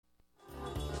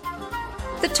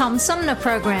The Tom Sumner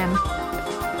Program.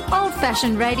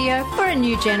 Old-fashioned radio for a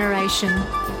new generation.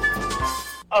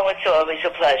 Oh, it's always a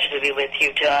pleasure to be with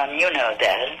you, Tom. You know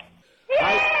that.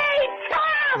 Yay,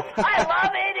 Tom! I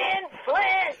love it in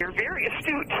Flint! You're very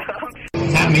astute, Tom.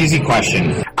 Tom, easy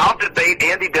question. I'll debate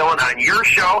Andy Dillon on your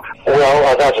show.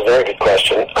 Well, that's a very good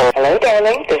question. Hello,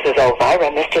 darling. This is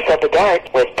Elvira, Mistress of the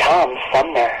Dark, with Tom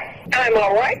Sumner. I'm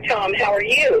all right, Tom. How are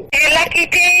you? You lucky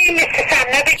day, Mr.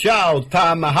 Sumner. Ciao,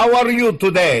 Tom. How are you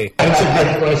today? That's a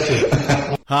good question.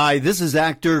 Hi, this is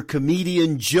actor,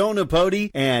 comedian Joe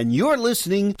Napodi, and you're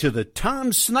listening to the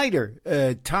Tom Smothers.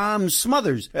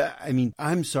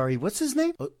 I'm sorry, what's his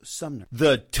name? Oh, Sumner.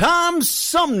 The Tom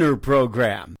Sumner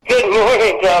Program. Good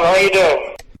morning, Tom. How you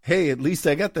doing? Hey, at least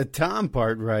I got the Tom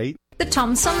part right. The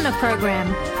Tom Sumner Program.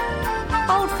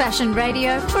 Old-fashioned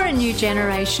radio for a new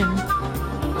generation.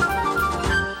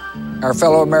 Our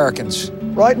fellow Americans.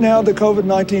 Right now, the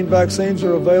COVID-19 vaccines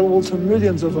are available to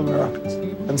millions of Americans.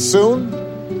 And soon,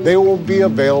 they will be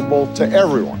available to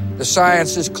everyone. The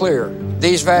science is clear.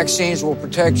 These vaccines will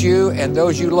protect you and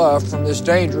those you love from this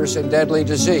dangerous and deadly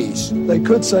disease. They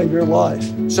could save your life.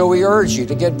 So we urge you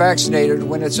to get vaccinated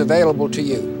when it's available to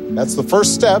you. That's the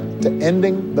first step to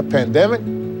ending the pandemic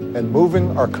and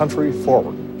moving our country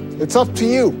forward. It's up to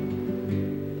you.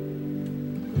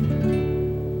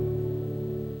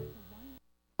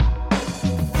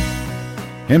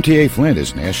 MTA Flint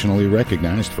is nationally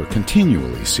recognized for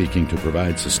continually seeking to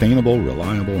provide sustainable,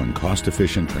 reliable, and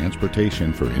cost-efficient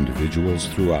transportation for individuals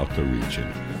throughout the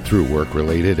region. Through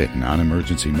work-related and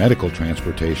non-emergency medical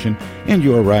transportation and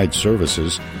Your Ride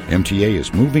services, MTA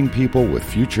is moving people with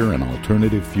future and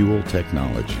alternative fuel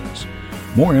technologies.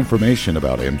 More information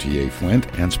about MTA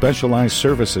Flint and specialized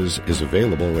services is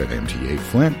available at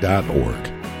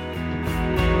mtaflint.org.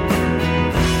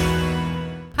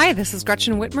 Hi, this is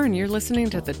Gretchen Whitmer, and you're listening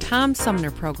to the Tom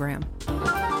Sumner Program.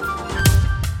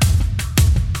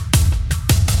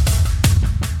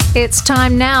 It's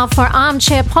time now for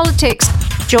Armchair Politics.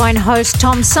 Join host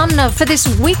Tom Sumner for this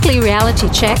weekly reality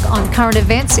check on current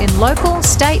events in local,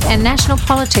 state, and national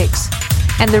politics,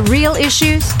 and the real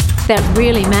issues that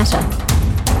really matter.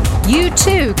 You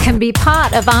too can be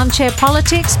part of Armchair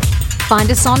Politics. Find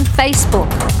us on Facebook.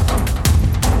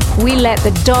 We let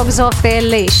the dogs off their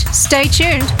leash. Stay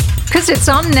tuned, because it's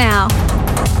on now.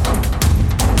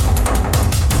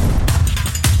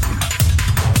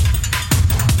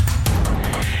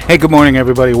 Hey, good morning,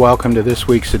 everybody. Welcome to this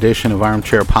week's edition of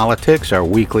Armchair Politics, our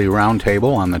weekly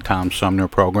roundtable on the Tom Sumner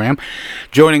Program.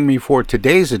 Joining me for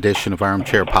today's edition of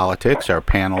Armchair Politics, our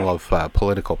panel of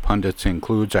political pundits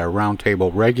includes our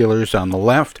roundtable regulars on the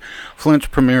left, Flint's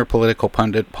premier political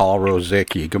pundit, Paul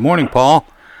Rosicki. Good morning, Paul.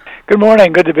 Good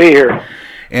morning. Good to be here.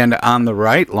 And on the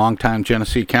right, longtime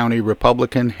Genesee County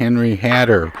Republican Henry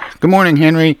Hatter. Good morning,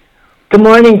 Henry. Good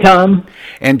morning, Tom.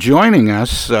 And joining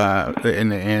us,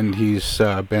 and he's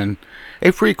been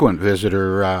a frequent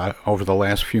visitor over the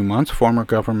last few months, former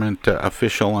government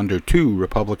official under two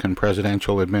Republican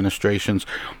presidential administrations,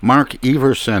 Mark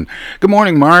Everson. Good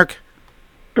morning, Mark.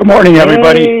 Good morning,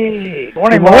 everybody. Hey.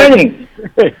 Morning, Good morning.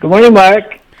 Good morning,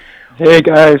 Mark. Hey,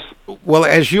 guys. Well,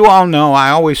 as you all know,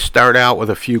 I always start out with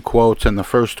a few quotes, and the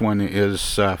first one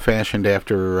is fashioned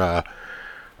after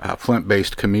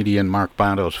Flint-based comedian Mark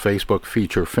Bondo's Facebook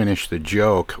feature, Finish the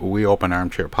Joke. We open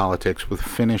Armchair Politics with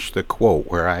Finish the Quote,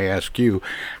 where I ask you,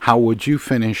 how would you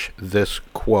finish this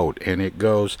quote? And it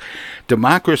goes,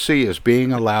 democracy is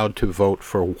being allowed to vote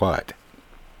for what?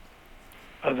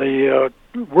 The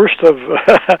worst of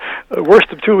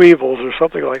two evils, or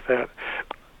something like that.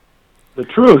 The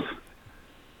truth.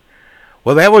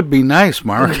 Well, that would be nice,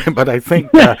 Mark, but I think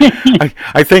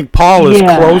I think Paul is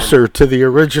closer to the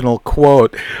original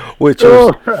quote, which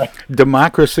is,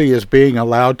 democracy is being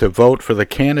allowed to vote for the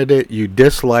candidate you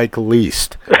dislike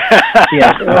least.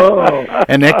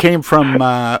 And that came from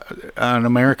an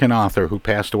American author who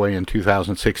passed away in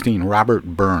 2016, Robert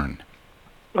Byrne.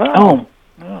 Oh.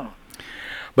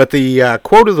 But the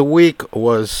quote of the week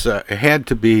was had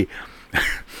to be,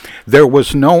 there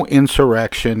was no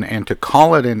insurrection, and to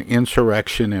call it an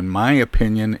insurrection, in my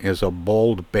opinion, is a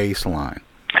bold baseline.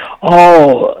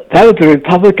 Oh, that was a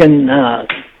Republican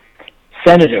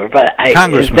senator, but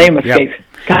his name escapes.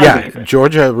 Yeah,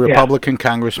 Georgia Republican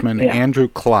Congressman Andrew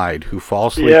Clyde, who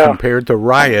falsely compared the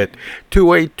riot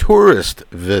to a tourist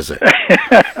visit.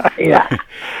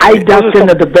 I ducked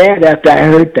into the bed after I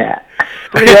heard that.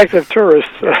 Pretty active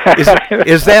tourists.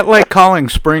 Is that like calling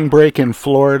spring break in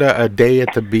Florida a day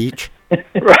at the beach?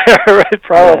 right,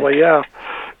 probably, yeah.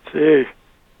 Gee.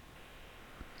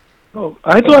 Oh,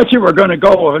 I thought you were going to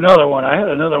go with another one. I had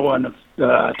another one,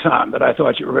 Tom, that I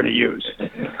thought you were going to use.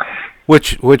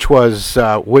 Which was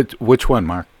which one,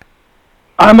 Mark?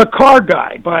 I'm a Car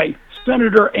Guy by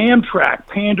Senator Amtrak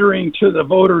pandering to the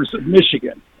voters of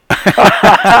Michigan. That's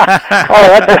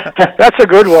a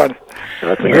good one.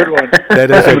 That's a good one.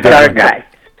 That is a Car Guy.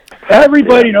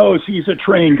 Everybody knows he's a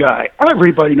train guy.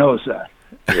 Everybody knows that.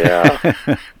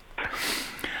 Yeah.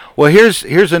 Well,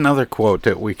 here's another quote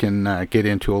that we can get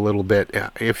into a little bit.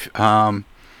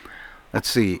 Let's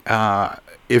see.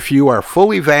 If you are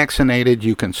fully vaccinated,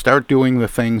 you can start doing the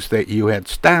things that you had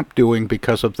stopped doing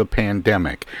because of the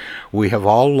pandemic. We have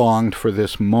all longed for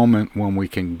this moment when we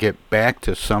can get back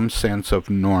to some sense of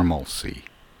normalcy.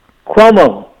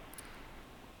 Cuomo.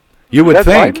 You would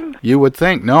think. Biden? You would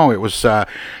think. No, it was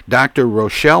Dr.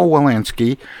 Rochelle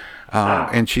Walensky,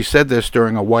 and she said this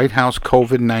during a White House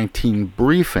COVID-19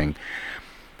 briefing.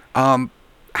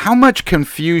 How much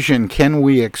confusion can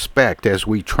we expect as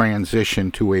we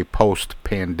transition to a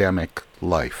post-pandemic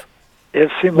life?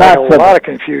 It seemed like a lot of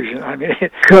confusion. I mean,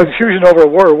 confusion over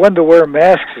when to wear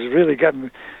masks has really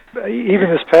gotten, even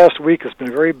this past week, it's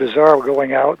been very bizarre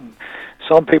going out, and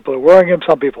some people are wearing them,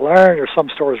 some people aren't, or some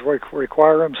stores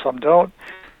require them, some don't.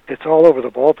 It's all over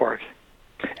the ballpark.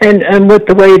 And with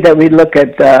the way that we look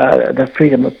at the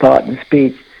freedom of thought and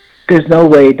speech, there's no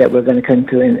way that we're going to come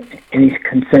to any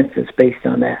consensus based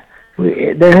on that.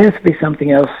 There has to be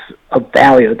something else of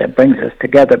value that brings us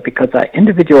together, because our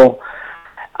individual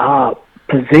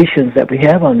positions that we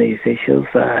have on these issues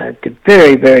are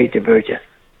very, very divergent.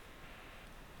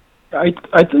 I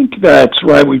think that's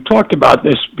right. We've talked about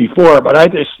this before, but I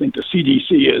just think the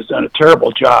CDC has done a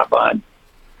terrible job on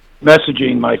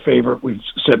messaging. My favorite, we've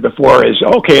said before, is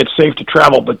okay, it's safe to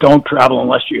travel, but don't travel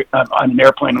unless you on an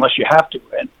airplane unless you have to.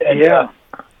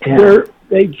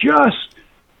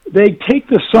 They take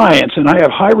the science, and I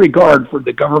have high regard for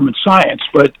the government science,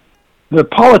 but the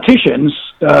politicians,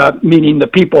 meaning the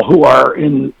people who are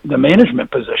in the management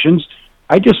positions,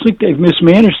 I just think they've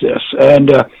mismanaged this,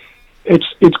 and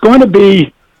it's going to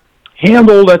be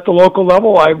handled at the local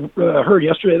level. I heard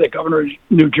yesterday that Governor of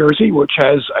New Jersey, which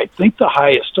has, I think,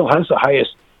 still has the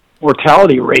highest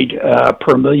mortality rate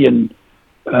per million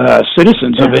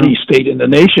citizens of any state in the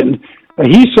nation,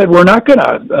 he said we're not going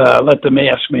to let the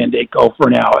mask mandate go for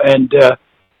now. And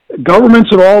governments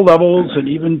at all levels and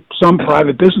even some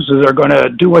private businesses are going to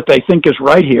do what they think is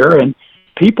right here, and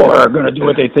people are going to do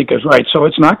what they think is right. So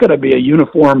it's not going to be a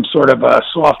uniform sort of a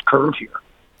soft curve here.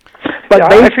 But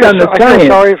based on the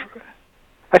science...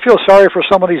 I feel sorry for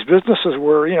some of these businesses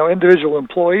where, individual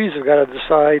employees have got to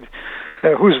decide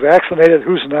who's vaccinated,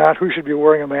 who's not, who should be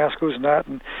wearing a mask, who's not,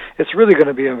 and it's really going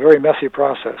to be a very messy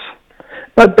process.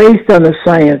 But based on the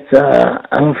science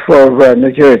for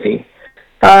New Jersey,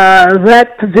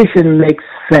 that position makes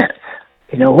sense.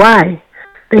 You know why?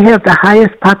 They have the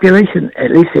highest population,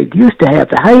 at least they used to have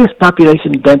the highest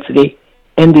population density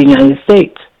in the United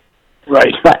States.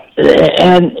 Right.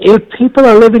 And if people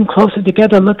are living closer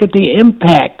together, look at the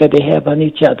impact that they have on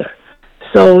each other.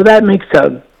 So that makes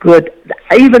a good...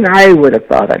 Even I would have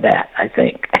thought of that, I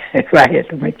think, if I had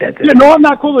to make that decision. Yeah, no, I'm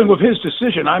not quibbling with his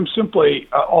decision. I'm simply,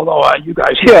 although you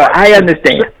guys... Sure, I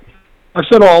understand. I've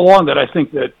said all along that I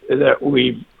think that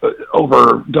we've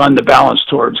overdone the balance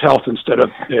towards health instead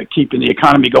of keeping the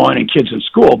economy going and kids in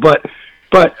school. But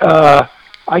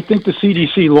I think the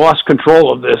CDC lost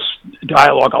control of this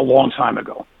dialogue a long time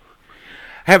ago.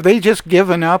 Have they just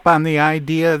given up on the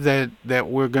idea that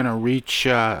we're going to reach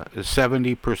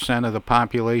 70% of the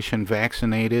population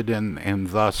vaccinated and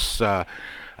thus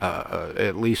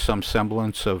at least some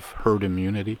semblance of herd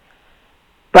immunity?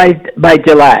 By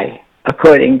July,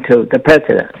 according to the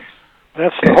president.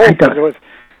 That's the hope.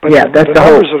 But that's the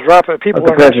numbers hope. Are dropping. People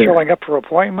are not showing up for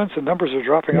appointments, and numbers are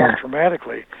dropping off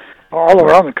dramatically all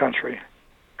around the country.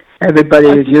 Everybody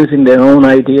is using their own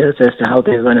ideas as to how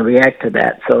they're going to react to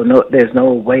that. So there's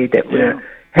no way that we're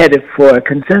headed for a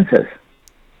consensus.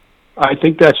 I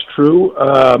think that's true.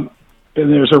 And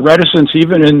there's a reticence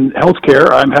even in healthcare.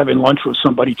 I'm having lunch with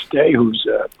somebody today who's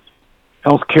a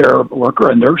healthcare worker,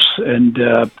 a nurse, and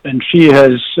she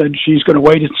has said she's going to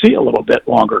wait and see a little bit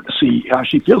longer to see how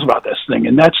she feels about this thing.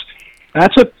 And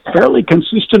that's a fairly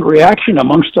consistent reaction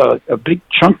amongst a big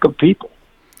chunk of people.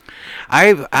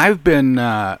 I've been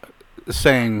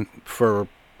saying for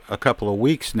a couple of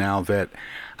weeks now that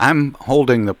I'm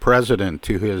holding the president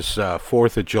to his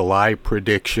 4th of July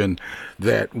prediction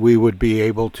that we would be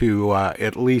able to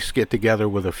at least get together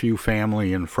with a few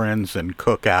family and friends and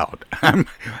cook out.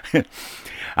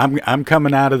 I'm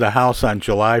coming out of the house on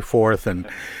July 4th, and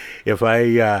if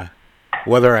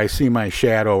whether I see my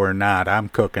shadow or not, I'm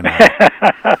cooking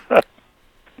out.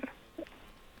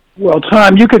 Well,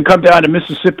 Tom, you can come down to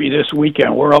Mississippi this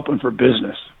weekend. We're open for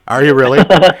business. Are you really?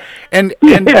 And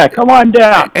yeah, come on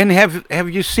down. And have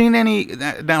you seen any?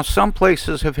 Now, some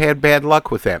places have had bad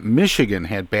luck with that. Michigan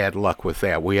had bad luck with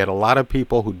that. We had a lot of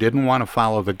people who didn't want to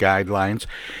follow the guidelines,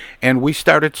 and we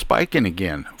started spiking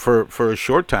again. For a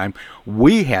short time,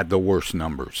 we had the worst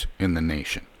numbers in the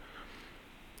nation.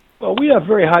 Well, we have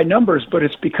very high numbers, but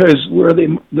it's because we're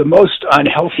the most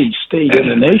unhealthy state in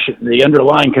the nation. The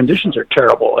underlying conditions are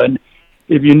terrible, and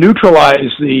if you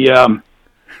neutralize the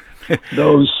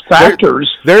those factors,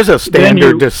 there's a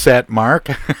standard to set, Mark.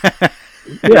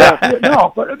 Yeah,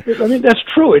 no, but I mean that's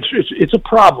true. It's a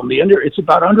problem. It's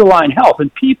about underlying health,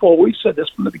 and people. We've said this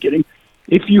from the beginning.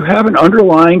 If you have an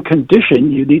underlying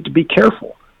condition, you need to be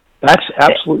careful. That's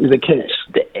absolutely the case.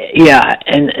 Yeah,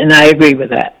 and I agree with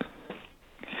that.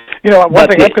 You know, one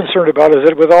thing I'm concerned about is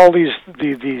that with all these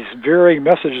varying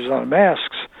messages on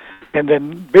masks, and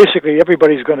then basically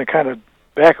everybody's going to kind of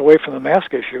back away from the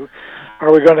mask issue,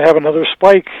 are we going to have another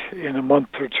spike in a month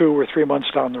or 2 or 3 months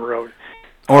down the road?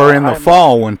 Or in the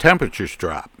fall when temperatures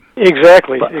drop.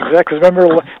 Exactly. Because remember,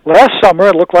 last summer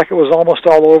it looked like it was almost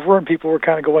all over and people were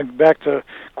kind of going back to,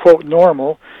 quote,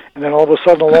 normal, and then all of a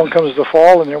sudden along comes the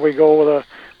fall, and there we go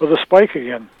with a spike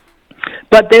again.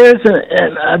 But there's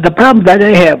the problem that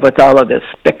I have with all of this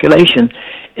speculation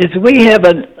is we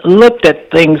haven't looked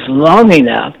at things long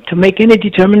enough to make any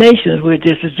determinations. We're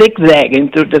just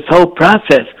zigzagging through this whole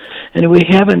process, and we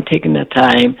haven't taken the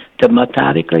time to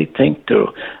methodically think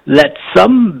through. Let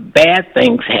some bad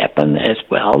things happen as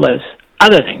well as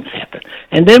other things happen,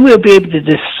 and then we'll be able to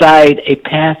decide a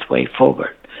pathway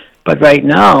forward. But right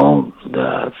now,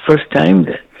 the first time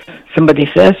that somebody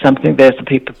says something, there's a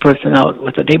person out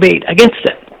with a debate against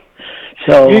it.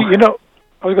 So you know,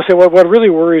 I was going to say what really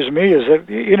worries me is that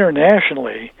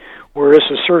internationally, where this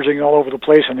is surging all over the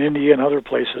place in India and other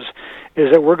places,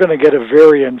 is that we're going to get a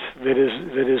variant that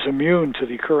is immune to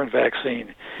the current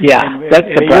vaccine. Yeah, and that's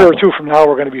in the a problem. year or two from now,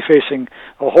 we're going to be facing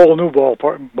a whole new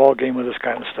ball game with this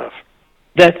kind of stuff.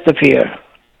 That's the fear.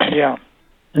 Yeah.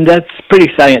 And that's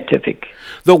pretty scientific.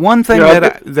 The one thing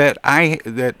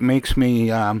that makes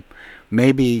me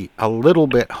maybe a little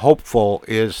bit hopeful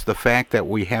is the fact that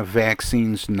we have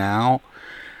vaccines now,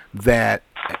 that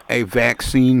a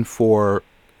vaccine for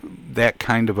that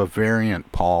kind of a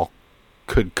variant, Paul,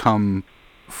 could come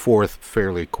forth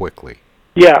fairly quickly.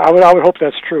 Yeah, I would hope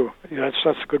that's true. Yeah,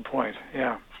 that's a good point.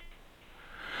 Yeah.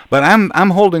 But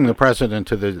I'm holding the president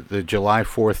to the July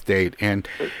 4th date, and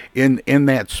in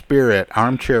that spirit,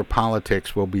 Armchair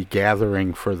Politics will be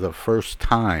gathering for the first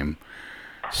time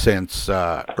since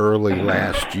early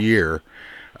last year.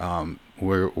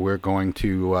 We're going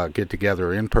to get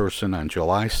together in person on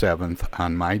July 7th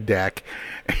on my deck,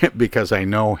 because I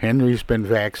know Henry's been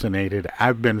vaccinated,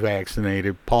 I've been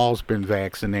vaccinated, Paul's been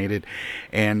vaccinated,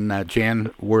 and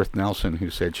Jan Worth Nelson,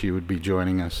 who said she would be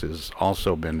joining us, has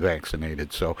also been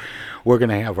vaccinated. So we're going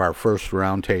to have our first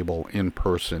roundtable in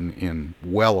person in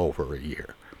well over a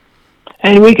year.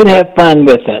 And we can have fun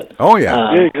with it. Oh,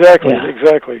 yeah. Exactly.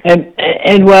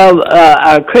 And while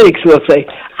our critics will say,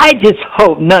 I just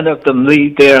hope none of them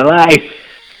leave there alive.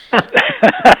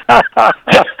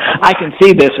 I can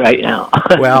see this right now.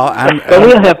 Well, but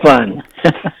we'll have fun.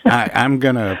 I'm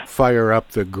going to fire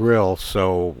up the grill,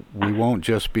 so we won't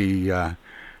just be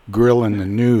grilling the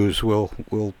news. We'll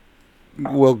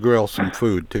grill some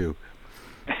food, too.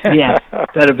 Yeah,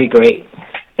 that'll be great.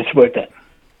 It's worth it.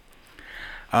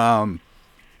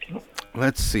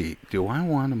 Let's see. Do I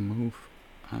want to move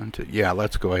on to... Yeah,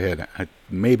 let's go ahead. I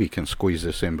maybe can squeeze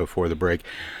this in before the break.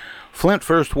 Flint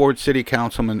First Ward City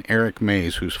Councilman Eric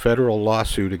Mays, whose federal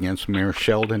lawsuit against Mayor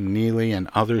Sheldon Neely and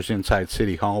others inside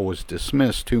City Hall was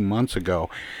dismissed 2 months ago,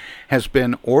 has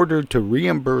been ordered to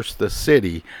reimburse the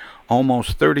city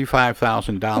almost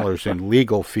 $35,000 in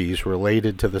legal fees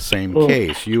related to the same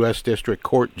case. U.S. District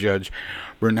Court Judge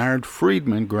Bernard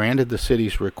Friedman granted the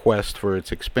city's request for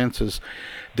its expenses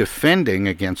defending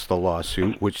against the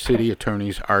lawsuit, which city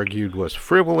attorneys argued was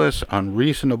frivolous,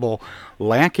 unreasonable,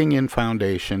 lacking in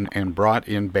foundation, and brought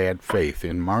in bad faith.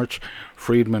 In March,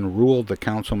 Friedman ruled the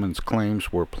councilman's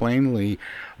claims were plainly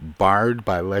barred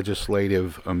by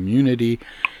legislative immunity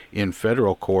in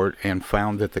federal court and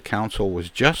found that the council was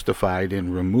justified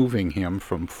in removing him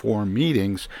from 4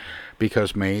 meetings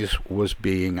because Mays was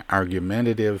being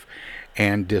argumentative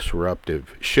and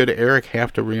disruptive. Should Eric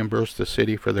have to reimburse the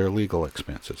city for their legal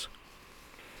expenses?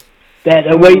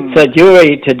 That awaits a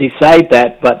jury to decide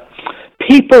that, but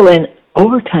people in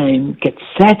overtime get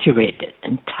saturated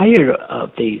and tired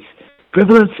of these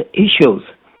frivolous issues,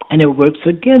 and it works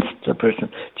against the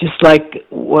person, just like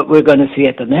what we're going to see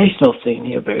at the national scene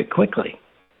here very quickly.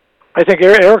 I think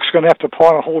Eric's going to have to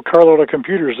pawn a whole carload of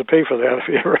computers to pay for that if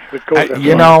he ever goes that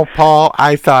You know, Paul,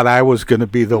 I thought I was going to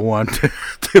be the one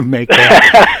to make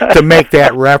that to make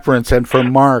that reference. And for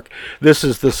Mark, this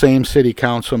is the same city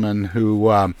councilman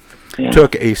who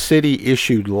took a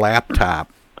city-issued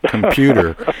laptop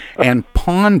computer and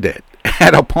pawned it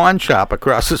at a pawn shop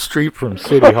across the street from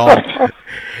City Hall.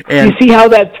 And you see how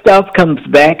that stuff comes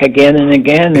back again and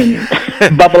again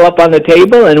and bubble up on the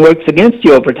table and works against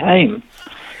you over time.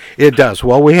 It does.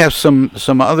 Well, we have some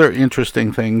other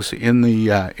interesting things in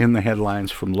the headlines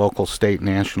from local, state,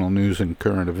 national news and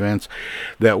current events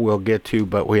that we'll get to,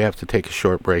 but we have to take a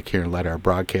short break here and let our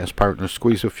broadcast partners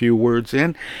squeeze a few words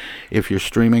in. If you're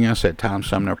streaming us at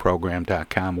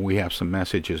TomSumnerProgram.com, we have some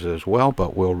messages as well,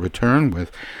 but we'll return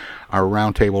with our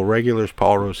roundtable regulars,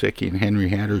 Paul Rosicki and Henry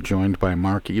Hatter, joined by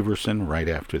Mark Everson right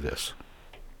after this.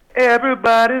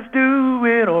 Everybody's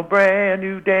doing a brand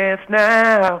new dance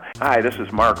now. Hi, this is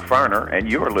Mark Farner,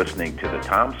 and you're listening to the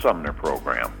Tom Sumner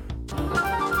Program.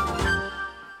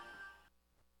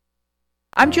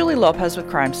 I'm Julie Lopez with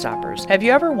Crime Stoppers. Have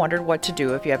you ever wondered what to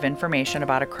do if you have information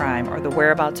about a crime or the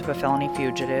whereabouts of a felony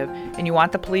fugitive and you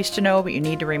want the police to know but you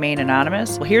need to remain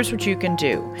anonymous? Well, here's what you can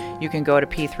do. You can go to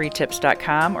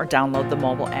p3tips.com or download the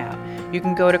mobile app. You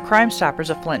can go to Crime Stoppers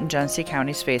of Flint and Genesee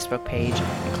County's Facebook page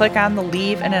and click on the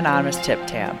Leave an Anonymous Tip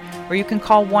tab, or you can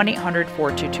call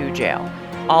 1-800-422-JAIL.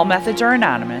 All methods are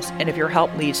anonymous, and if your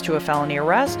help leads to a felony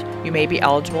arrest, you may be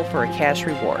eligible for a cash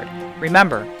reward.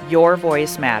 Remember, your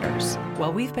voice matters.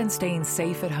 While we've been staying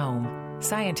safe at home,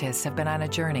 scientists have been on a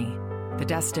journey. The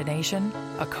destination,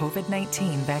 a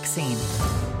COVID-19 vaccine.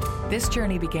 This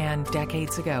journey began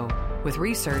decades ago with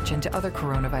research into other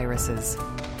coronaviruses.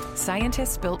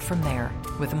 Scientists built from there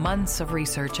with months of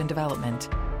research and development,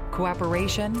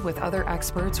 cooperation with other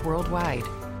experts worldwide,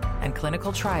 and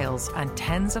clinical trials on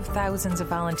tens of thousands of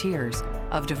volunteers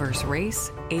of diverse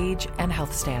race, age, and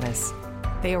health status.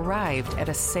 They arrived at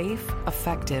a safe,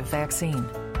 effective vaccine,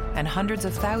 and hundreds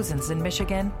of thousands in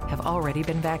Michigan have already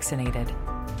been vaccinated.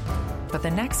 But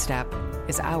the next step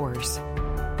is ours.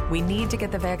 We need to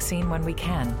get the vaccine when we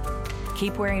can.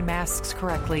 Keep wearing masks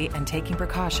correctly and taking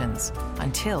precautions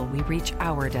until we reach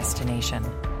our destination,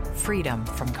 freedom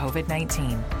from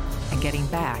COVID-19, and getting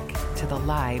back to the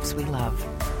lives we love.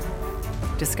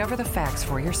 Discover the facts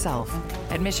for yourself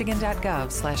at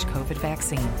michigan.gov/COVID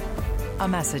vaccine. A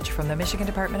message from the Michigan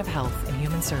Department of Health and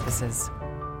Human Services.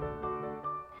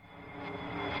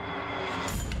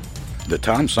 The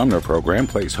Tom Sumner Program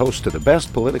plays host to the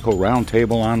best political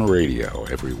roundtable on radio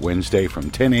every Wednesday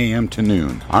from 10 a.m. to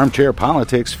noon. Armchair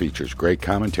Politics features great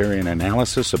commentary and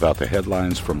analysis about the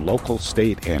headlines from local,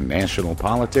 state, and national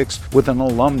politics with an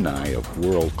alumni of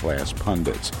world-class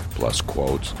pundits, plus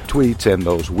quotes, tweets, and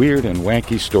those weird and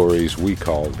wacky stories we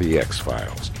call the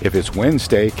X-Files. If it's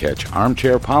Wednesday, catch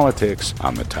Armchair Politics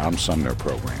on the Tom Sumner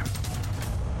Program.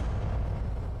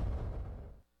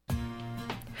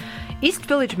 East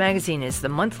Village Magazine is the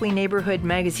monthly neighborhood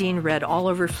magazine read all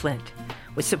over Flint.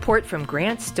 With support from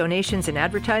grants, donations, and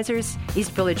advertisers,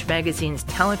 East Village Magazine's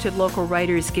talented local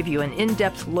writers give you an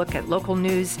in-depth look at local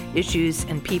news, issues,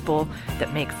 and people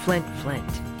that make Flint, Flint.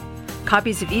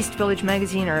 Copies of East Village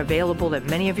Magazine are available at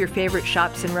many of your favorite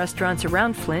shops and restaurants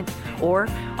around Flint or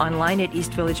online at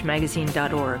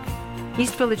eastvillagemagazine.org.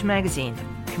 East Village Magazine,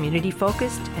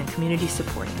 community-focused and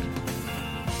community-supported.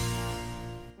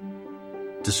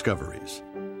 Discoveries.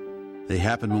 They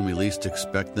happen when we least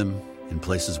expect them, in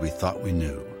places we thought we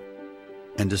knew.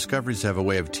 And discoveries have a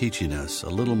way of teaching us a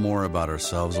little more about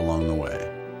ourselves along the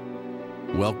way.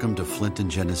 Welcome to Flint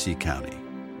and Genesee County,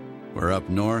 where up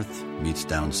north meets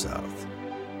down south.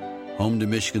 Home to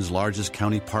Michigan's largest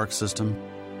county park system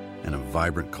and a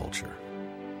vibrant culture.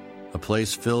 A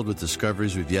place filled with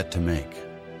discoveries we've yet to make,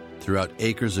 throughout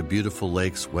acres of beautiful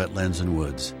lakes, wetlands, and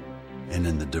woods, and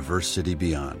in the diverse city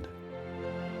beyond.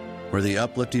 Where the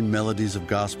uplifting melodies of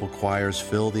gospel choirs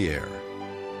fill the air,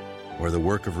 where the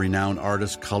work of renowned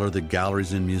artists color the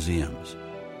galleries and museums,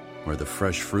 where the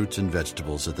fresh fruits and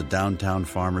vegetables at the downtown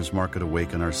farmers market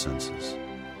awaken our senses,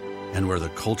 and where the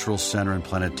cultural center and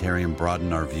planetarium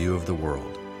broaden our view of the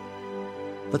world.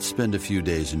 Let's spend a few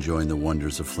days enjoying the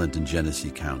wonders of Flint and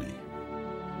Genesee County,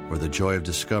 where the joy of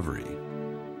discovery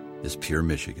is pure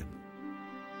Michigan.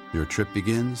 Your trip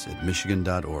begins at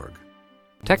michigan.org.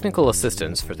 Technical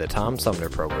assistance for the Tom Sumner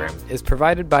Program is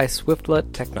provided by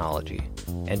Swiftlet Technology,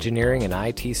 engineering and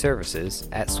IT services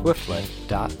at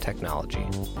swiftlet.technology.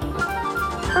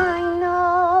 I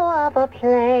know of a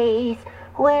place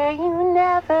where you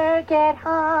never get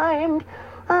harmed.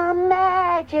 A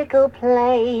magical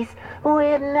place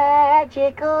with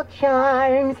magical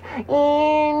charms.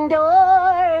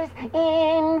 Indoors,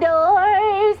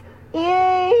 indoors, indoors.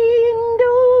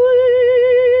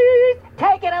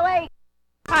 Take it away.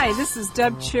 Hi, this is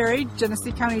Deb Cherry,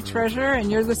 Genesee County Treasurer,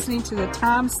 and you're listening to the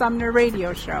Tom Sumner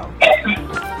Radio Show.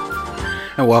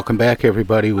 And welcome back,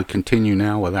 everybody. We continue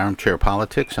now with Armchair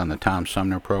Politics on the Tom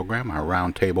Sumner program. Our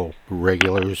roundtable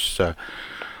regulars,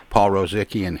 Paul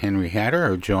Rosicki and Henry Hatter,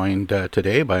 are joined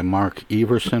today by Mark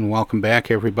Everson. Welcome back,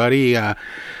 everybody.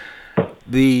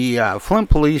 The Flint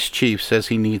Police Chief says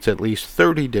he needs at least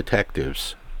 30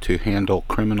 detectives to handle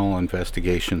criminal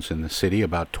investigations in the city,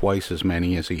 about twice as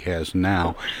many as he has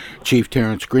now. Chief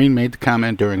Terrence Green made the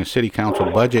comment during a city council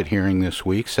budget hearing this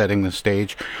week, setting the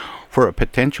stage for a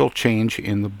potential change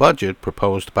in the budget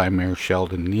proposed by Mayor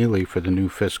Sheldon Neely for the new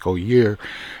fiscal year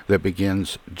that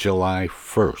begins July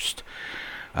 1st.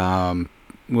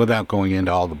 Without going into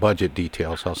all the budget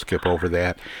details, I'll skip over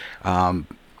that.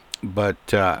 But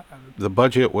the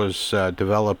budget was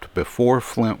developed before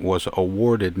Flint was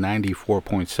awarded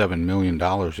 $94.7 million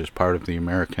as part of the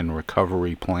American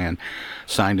Recovery Plan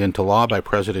signed into law by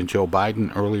President Joe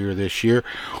Biden earlier this year.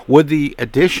 Would the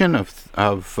addition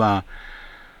or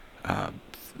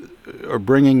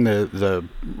bringing the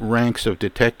ranks of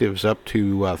detectives up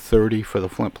to 30 for the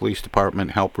Flint Police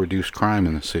Department help reduce crime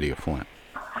in the city of Flint?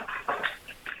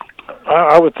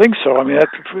 I would think so. I mean, I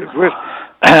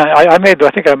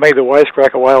think I made the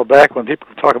wisecrack a while back when people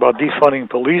talk about defunding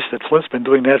police. That Flint's been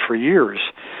doing that for years,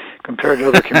 compared to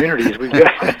other communities. We've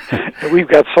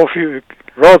got so few,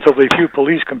 relatively few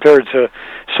police compared to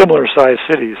similar-sized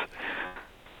cities.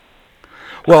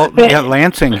 Well, yeah,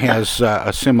 Lansing has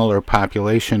a similar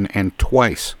population and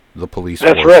twice the police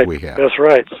force we have. That's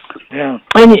right. Yeah.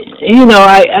 And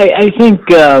I think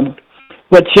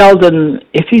what Sheldon,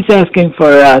 if he's asking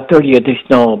for 30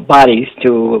 additional bodies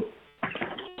to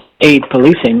aid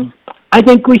policing, I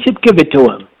think we should give it to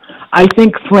him. I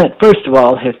think Flint, first of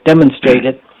all, has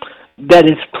demonstrated that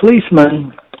its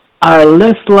policemen are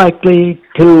less likely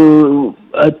to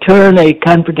turn a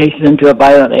confrontation into a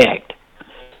violent act.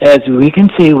 As we can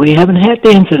see, we haven't had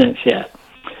the incidents yet.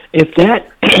 If that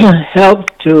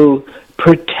helps to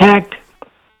protect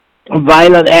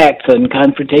violent acts and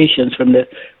confrontations from this,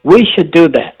 we should do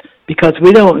that, because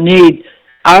we don't need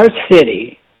our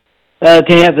city to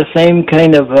have the same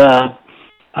kind of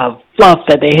fluff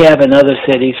that they have in other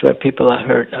cities where people are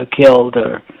hurt or killed,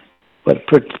 or where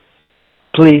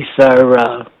police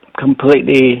are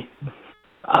completely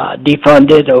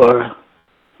defunded or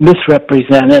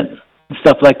misrepresented,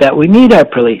 stuff like that. We need our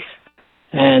police,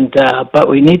 but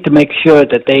we need to make sure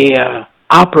that they are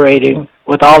operating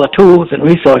with all the tools and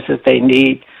resources they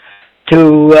need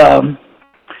to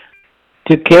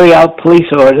carry out police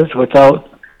orders with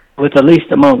the least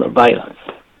amount of violence.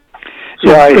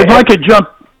 So if I could jump.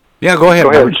 Yeah, go ahead.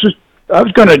 I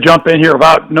was going to jump in here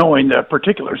about knowing the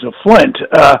particulars of Flint.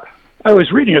 I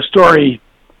was reading a story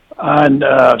on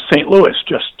St. Louis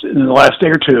just in the last day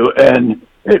or two, and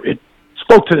it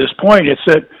spoke to this point. It's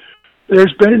that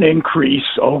there's been an increase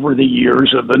over the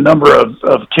years of the number of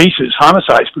cases,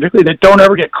 homicides particularly, that don't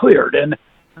ever get cleared, and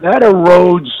that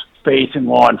erodes faith in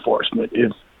law enforcement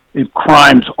if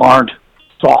crimes aren't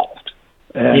solved.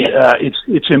 And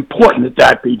it's important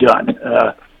that be done.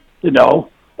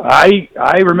 I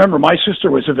remember my sister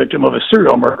was a victim of a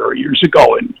serial murder years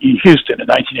ago in Houston in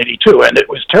 1982, and it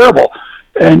was terrible.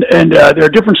 And there are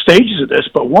different stages of this,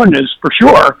 but one is for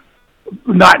sure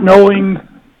not knowing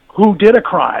who did a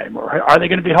crime, or are they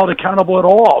going to be held accountable at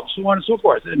all, so on and so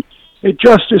forth. And it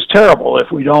just is terrible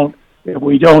if we don't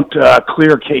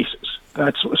clear cases.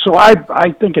 So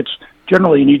I think it's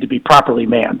generally need to be properly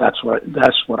manned. That's what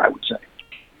I would say.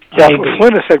 Yeah,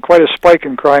 Flint has had quite a spike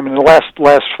in crime in the last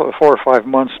 4 or 5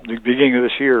 months, the beginning of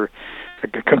this year,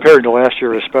 compared to last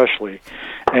year especially.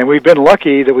 And we've been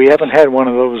lucky that we haven't had one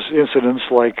of those incidents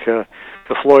like the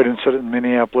Floyd incident in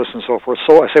Minneapolis and so forth.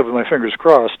 So I say with my fingers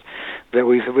crossed that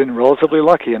we've been relatively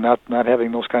lucky in not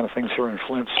having those kind of things here in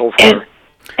Flint so far.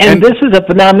 And this is a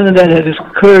phenomenon that has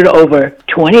occurred over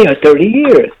 20 or 30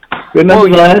 years. Remember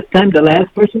the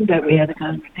last person that we had a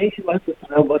confrontation was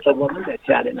a woman that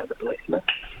shot another policeman.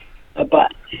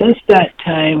 But since that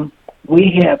time,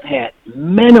 we have had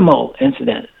minimal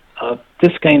incidents of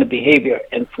this kind of behavior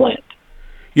in Flint.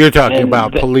 You're talking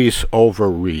about police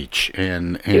overreach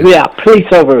and police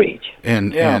overreach,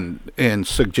 and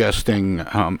suggesting,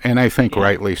 and I think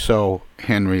rightly so,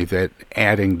 Henry, that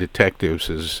adding detectives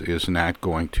is not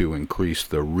going to increase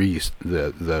the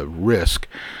risk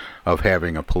of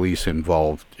having a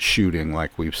police-involved shooting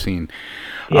like we've seen.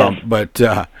 But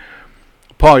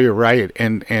Paul, you're right,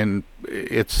 and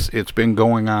it's been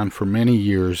going on for many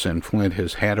years, and Flint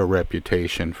has had a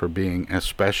reputation for being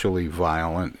especially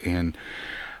violent. And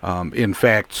in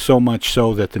fact, so much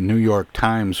so that the New York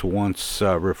Times once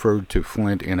referred to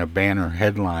Flint in a banner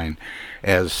headline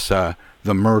as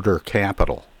the murder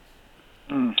capital.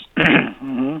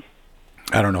 Mm-hmm.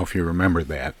 I don't know if you remember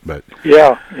that, but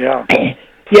yeah.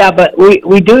 Yeah, but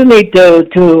we do need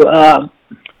to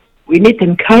we need to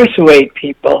incarcerate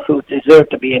people who deserve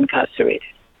to be incarcerated,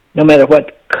 no matter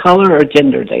what color or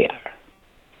gender they are,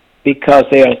 because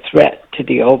they are a threat to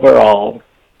the overall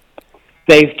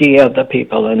safety of the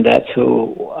people, and that's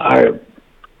who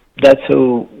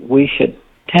we should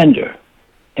tender,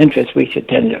 interest we should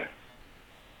tender.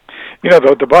 You know,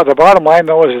 the bottom line,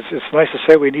 though, is it's nice to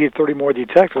say we need 30 more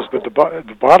detectives, but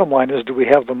the bottom line is, do we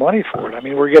have the money for it? I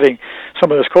mean, we're getting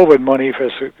some of this COVID money for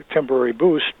a temporary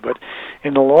boost, but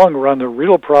in the long run, the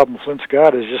real problem Flint's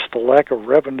got is just the lack of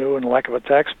revenue and lack of a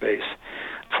tax base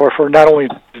for not only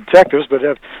detectives, but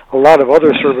a lot of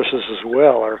other services as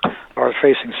well are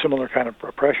facing similar kind of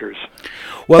pressures.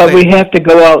 Well, but we have to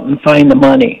go out and find the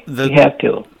money. We have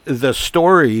to. The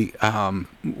story,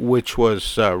 which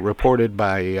was reported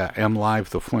by MLive,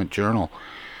 the Flint Journal,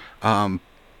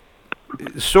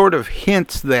 sort of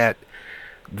hints that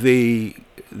the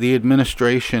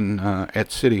administration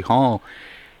at City Hall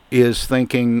is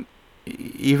thinking,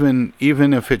 even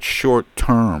if it's short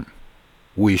term,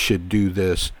 we should do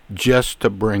this just to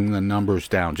bring the numbers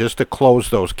down, just to close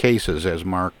those cases, as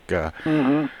Mark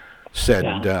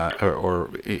said, or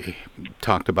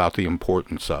talked about the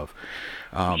importance of.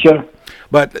 Sure.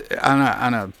 But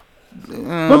on a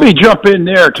let me jump in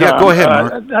there, Tom. Yeah, go ahead,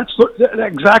 Mark. That's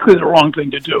exactly the wrong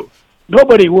thing to do.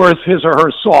 Nobody worth his or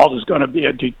her salt is going to be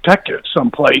a detective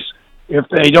someplace if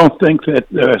they don't think that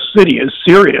the city is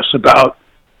serious about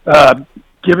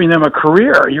giving them a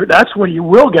career. That's when you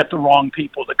will get the wrong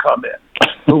people to come in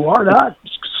who are not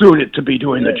suited to be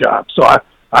doing the job. So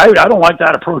I don't like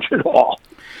that approach at all.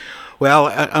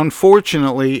 Well,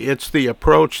 unfortunately, it's the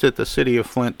approach that the city of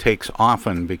Flint takes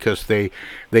often, because they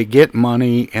get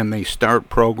money and they start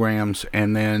programs,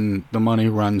 and then the money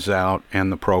runs out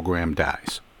and the program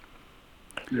dies.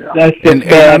 Yeah. And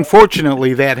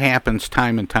unfortunately, that happens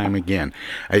time and time again.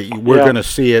 We're going to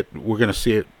see it. We're going to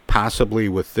see it possibly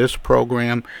with this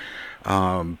program.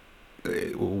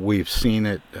 We've seen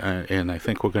it, and I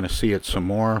think we're going to see it some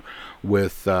more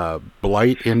with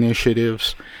blight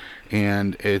initiatives.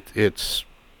 And it's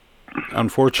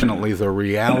unfortunately the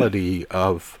reality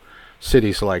of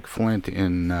cities like Flint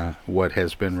in what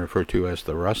has been referred to as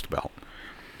the Rust Belt.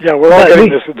 Yeah, we're all getting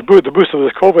the boost of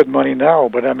this COVID money now,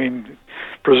 but I mean,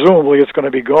 presumably it's going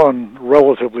to be gone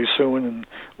relatively soon, and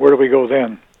where do we go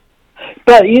then?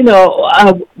 But, you know,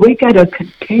 we got to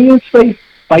continuously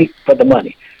fight for the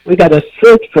money. We got to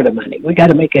search for the money. We got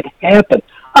to make it happen.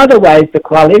 Otherwise, the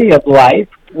quality of life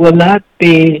will not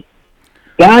be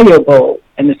valuable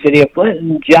in the city of Flint,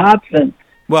 and jobs and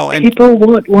people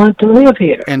won't want to live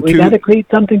here. And we got to create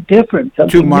something different,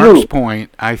 something new. To Mark's new.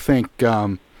 point, I think,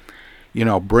 bringing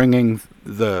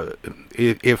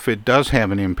if it does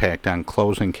have an impact on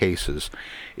closing cases,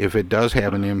 if it does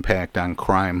have an impact on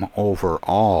crime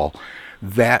overall,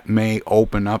 that may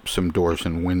open up some doors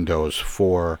and windows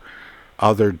for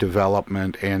other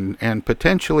development and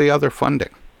potentially other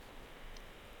funding.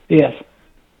 Yes.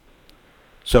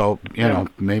 So,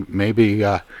 maybe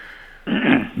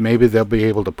they'll be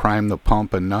able to prime the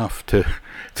pump enough to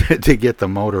get the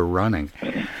motor running.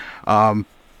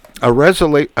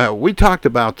 We talked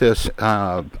about this,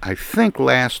 I think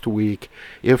last week,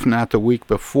 if not the week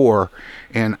before,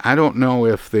 and I don't know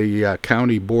if the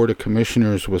County Board of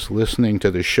Commissioners was listening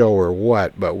to the show or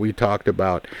what, but we talked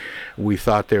about, we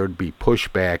thought there would be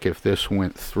pushback if this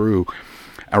went through.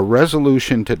 A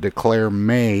resolution to declare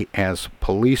May as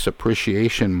Police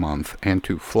Appreciation Month and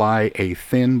to fly a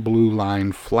thin blue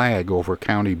line flag over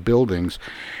county buildings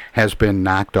has been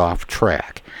knocked off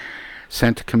track.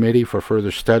 Sent to committee for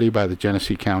further study by the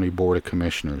Genesee County Board of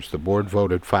Commissioners. The board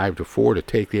voted 5-4 to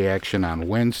take the action on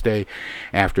Wednesday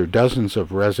after dozens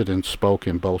of residents spoke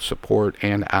in both support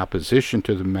and opposition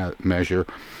to the measure,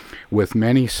 with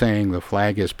many saying the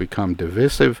flag has become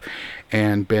divisive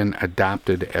and been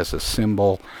adopted as a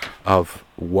symbol of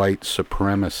white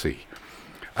supremacy.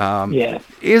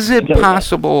 Is it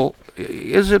possible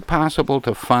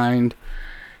to find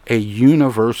a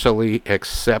universally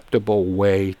acceptable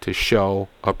way to show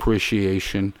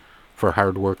appreciation for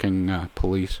hardworking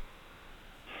police?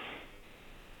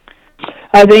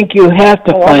 I think you have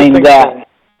to find that,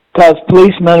 because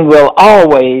policemen will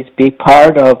always be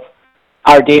part of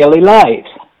our daily lives.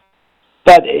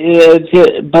 But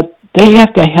they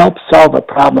have to help solve a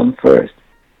problem first.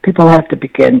 people have to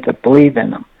begin to believe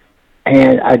in them.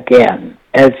 And again,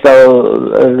 as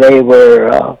though they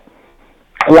were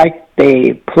like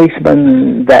the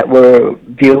policemen that were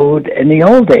viewed in the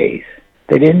old days.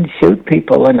 They didn't shoot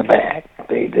people in the back.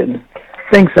 They didn't,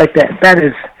 things like that. That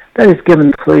is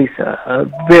giving the police a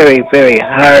very, very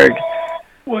hard.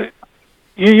 Well,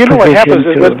 you know what happens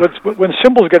is when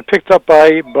symbols get picked up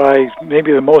by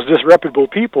maybe the most disreputable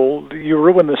people, you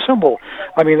ruin the symbol.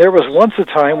 I mean, there was once a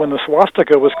time when the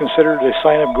swastika was considered a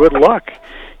sign of good luck.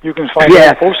 You can find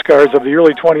postcards of the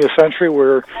early 20th century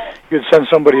where you'd send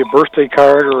somebody a birthday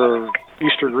card or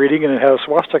Easter greeting and it had a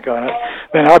swastika on it.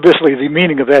 Then obviously the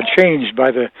meaning of that changed by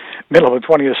the middle of the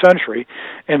 20th century.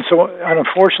 And so,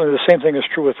 unfortunately, the same thing is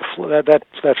true with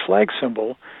that flag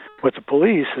symbol with the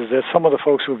police, is that some of the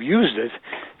folks who've used it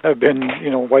have been,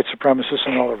 white supremacists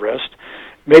and all the rest.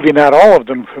 Maybe not all of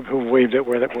them who waved it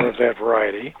were of that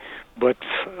variety, but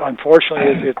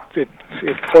unfortunately it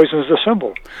poisons the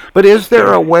symbol. But is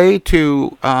there a way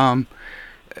to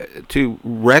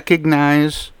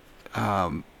recognize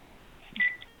the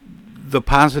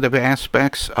positive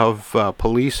aspects of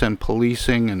police and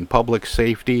policing and public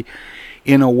safety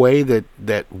in a way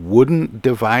that wouldn't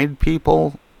divide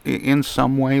people in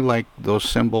some way, like those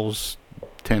symbols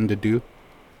tend to do?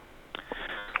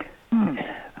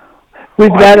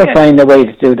 We've got to find a way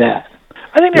to do that.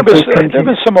 I think there have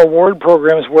been some award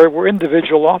programs where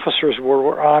individual officers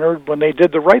were honored when they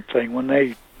did the right thing, when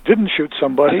they didn't shoot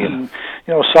somebody and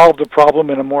solved the problem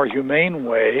in a more humane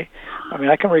way. I mean,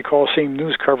 I can recall seeing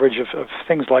news coverage of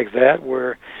things like that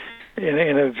where,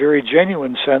 in a very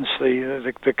genuine sense,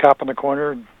 the cop in the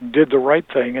corner did the right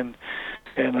thing and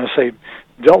I say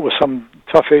dealt with some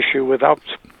tough issue without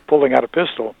pulling out a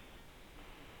pistol.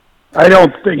 I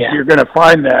don't think you're going to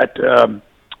find that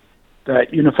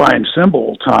unifying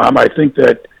symbol, Tom. I think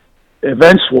that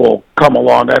events will come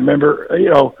along. I remember,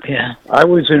 I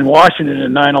was in Washington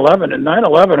in 9/11, and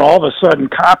 9/11, all of a sudden,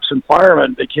 cops and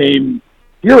firemen became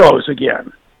heroes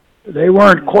again. They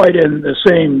weren't quite in the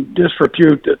same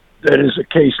disrepute that is the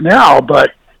case now,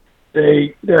 but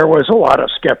there was a lot of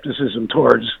skepticism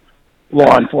towards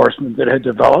law enforcement that had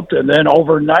developed, and then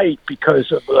overnight,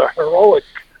 because of the heroic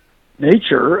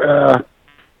nature,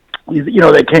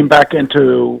 they came back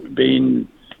into being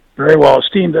very well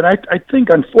esteemed. And I think,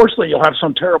 unfortunately, you'll have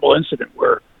some terrible incident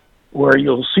where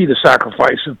you'll see the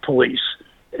sacrifice of police,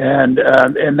 and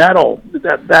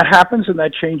that happens, and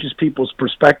that changes people's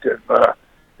perspective.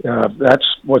 That's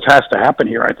what has to happen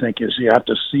here. I think is you have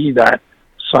to see that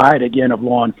side again of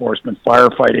law enforcement,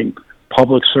 firefighting,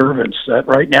 public servants. That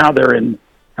right now they're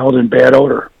held in bad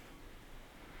odor.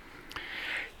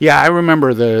 Yeah, I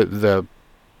remember the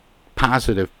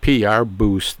positive PR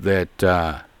boost that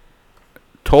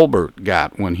Tolbert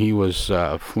got when he was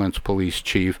Flint's police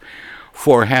chief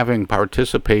for having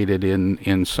participated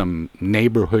in some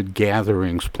neighborhood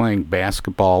gatherings, playing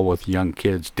basketball with young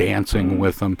kids, dancing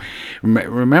with them.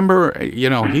 Remember,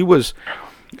 he was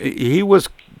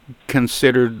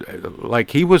considered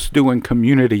like he was doing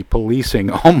community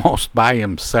policing almost by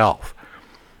himself.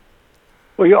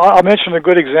 Well, I'll mention a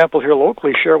good example here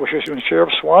locally. Sheriff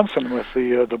Swanson, with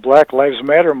the Black Lives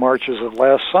Matter marches of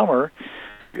last summer,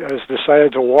 has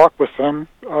decided to walk with them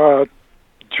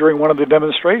during one of the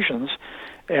demonstrations,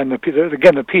 and the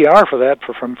PR for that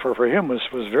for him was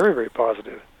very, very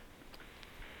positive.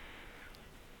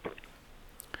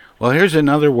 Well, here's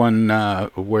another one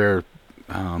where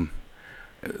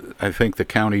I think the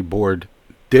county board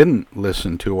didn't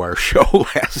listen to our show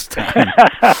last time.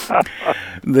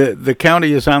 The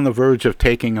county is on the verge of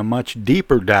taking a much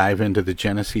deeper dive into the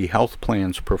Genesee Health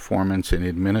Plan's performance in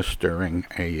administering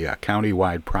a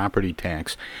county-wide property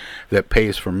tax that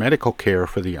pays for medical care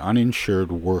for the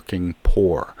uninsured working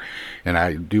poor. And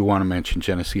I do want to mention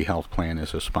Genesee Health Plan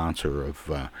is a sponsor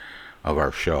of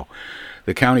our show.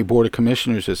 The County Board of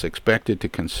Commissioners is expected to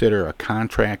consider a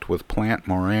contract with Plant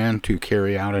Moran to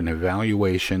carry out an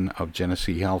evaluation of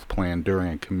Genesee Health Plan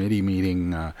during a committee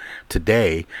meeting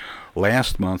today.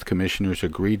 Last month, commissioners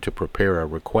agreed to prepare a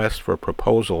request for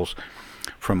proposals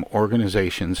from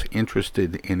organizations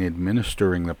interested in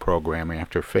administering the program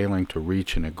after failing to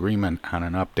reach an agreement on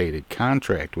an updated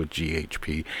contract with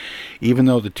GHP. Even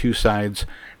though the two sides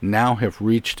now have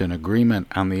reached an agreement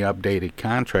on the updated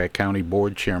contract, County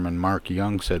Board Chairman Mark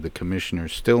Young said the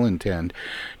commissioners still intend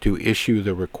to issue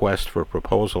the request for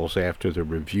proposals after the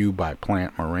review by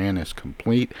Plant Moran is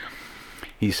complete.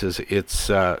 He says it's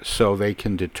so they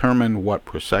can determine what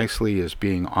precisely is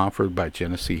being offered by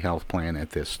Genesee Health Plan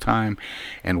at this time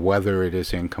and whether it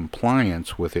is in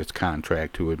compliance with its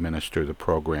contract to administer the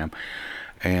program.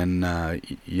 And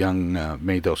Young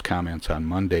made those comments on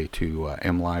Monday to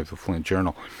MLive, the Flint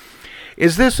Journal.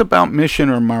 Is this about mission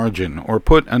or margin? Or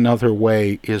put another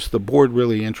way, is the board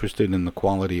really interested in the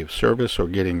quality of service or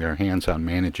getting their hands on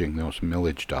managing those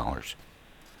millage dollars?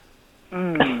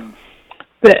 There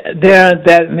aren't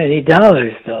that many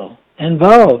dollars, though,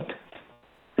 involved.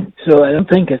 So I don't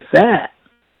think it's that.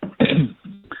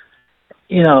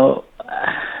 You know,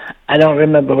 I don't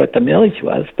remember what the millage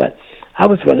was, but I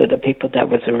was one of the people that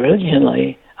was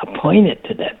originally appointed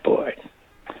to that board.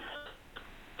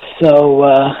 So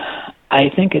I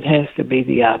think it has to be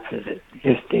the opposite,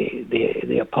 just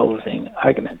the opposing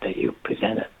argument that you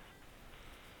presented.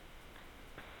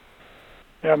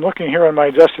 Yeah, I'm looking here on my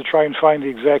desk to try and find the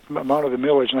exact amount of the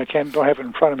millage, and I don't have it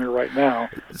in front of me right now.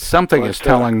 Something is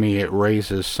telling me it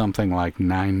raises something like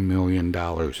 $9 million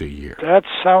a year. That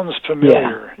sounds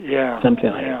familiar. Yeah.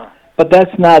 Something like that. But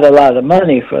that's not a lot of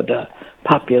money for the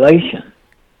population.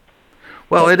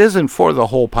 Well, it isn't for the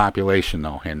whole population,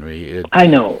 though, Henry. I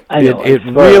know. It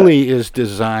really is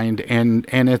designed, and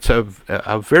it's a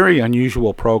very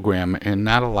unusual program, and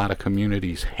not a lot of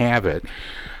communities have it.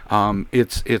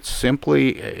 It's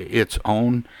simply its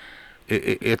own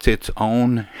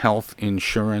health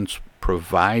insurance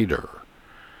provider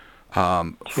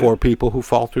for people who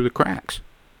fall through the cracks.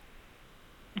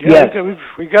 Yeah,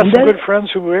 we got some good friends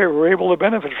who were able to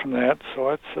benefit from that,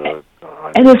 so it's and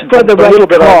it's for the right little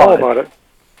bit I know cause. about it.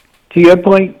 To your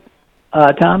point,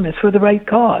 Tom, it's for the right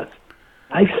cause.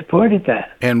 I supported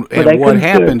that. And what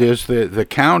happened is the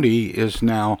county is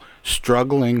now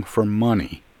struggling for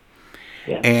money.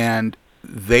 Yeah. And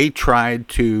they tried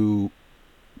to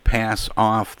pass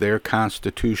off their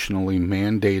constitutionally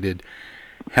mandated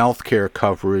health care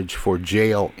coverage for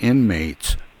jail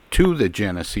inmates to the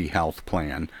Genesee Health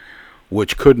Plan,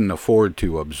 which couldn't afford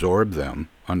to absorb them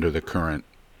under the current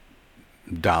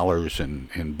dollars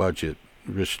and budget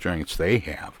restraints they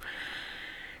have.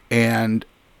 And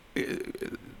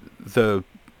the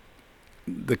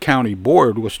county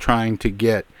board was trying to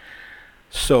get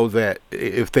so that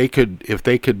if they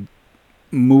could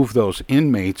move those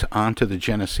inmates onto the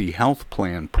Genesee Health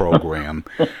Plan program,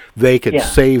 they could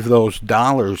save those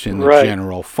dollars in the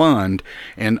general fund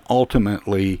and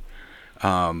ultimately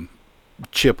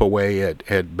chip away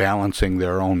at balancing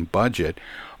their own budget.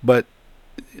 But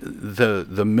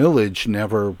the millage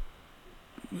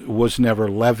was never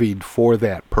levied for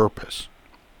that purpose.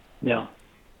 Yeah.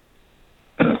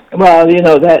 Well,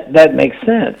 that makes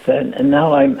sense, and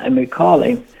now I'm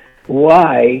recalling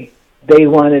why they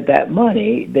wanted that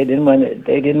money. They didn't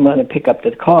want to pick up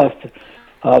the cost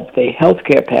of the health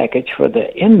care package for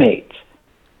the inmates,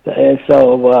 and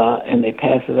and they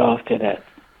pass it off to that.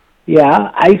 Yeah,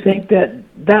 I think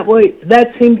that way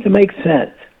that seems to make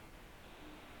sense.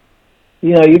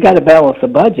 You got to balance the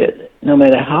budget, no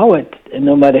matter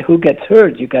no matter who gets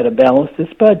hurt. You got to balance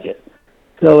this budget.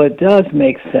 So it does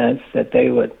make sense that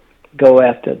they would go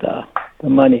after the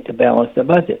money to balance the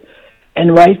budget,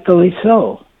 and rightfully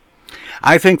so.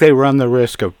 I think they run the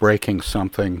risk of breaking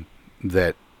something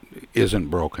that isn't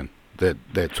broken,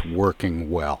 that's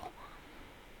working well.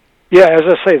 Yeah, as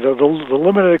I say, the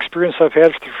limited experience I've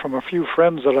had from a few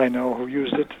friends that I know who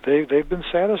used it, they've been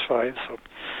satisfied. So,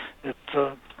 as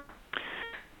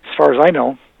far as I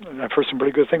know, I've heard some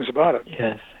pretty good things about it.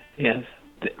 Yes.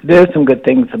 There's some good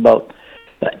things about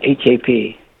the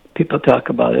HAP. People talk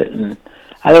about it, and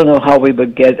I don't know how we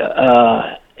would get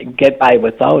by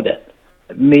without it,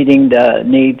 meeting the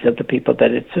needs of the people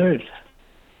that it serves.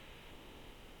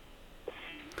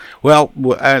 Well,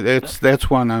 that's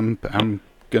one I'm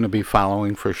going to be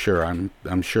following for sure.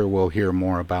 I'm sure we'll hear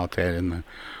more about that in the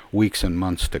weeks and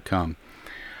months to come.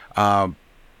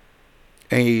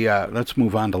 Let's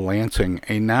move on to Lansing.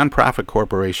 A nonprofit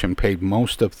corporation paid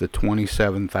most of the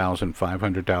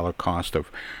 $27,500 cost of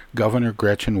Governor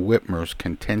Gretchen Whitmer's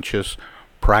contentious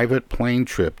private plane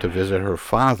trip to visit her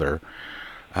father,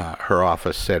 her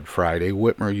office said Friday.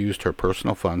 Whitmer used her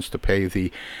personal funds to pay the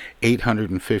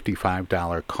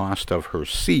 $855 cost of her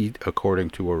seat,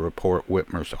 according to a report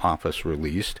Whitmer's office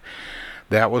released.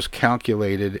 That was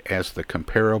calculated as the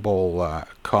comparable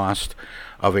cost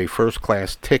of a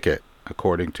first-class ticket,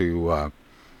 according to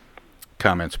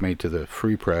comments made to the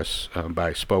Free Press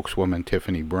by spokeswoman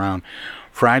Tiffany Brown.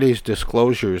 Friday's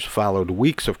disclosures followed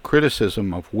weeks of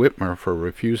criticism of Whitmer for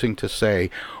refusing to say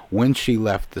when she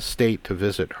left the state to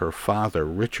visit her father,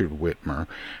 Richard Whitmer,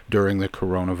 during the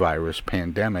coronavirus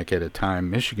pandemic at a time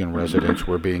Michigan residents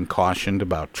were being cautioned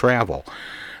about travel.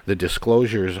 The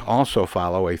disclosures also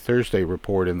follow a Thursday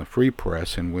report in the Free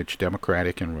Press in which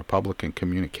Democratic and Republican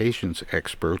communications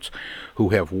experts who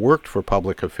have worked for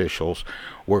public officials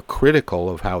were critical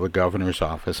of how the governor's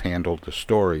office handled the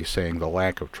story, saying the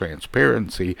lack of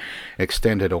transparency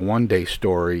extended a one-day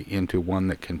story into one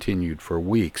that continued for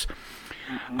weeks.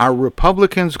 Are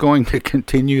Republicans going to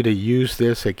continue to use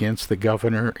this against the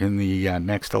governor in the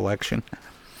next election?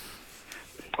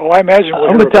 Oh, I imagine.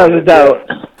 Without a doubt.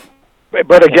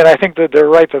 But again, I think that they're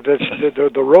right that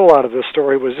the rollout of this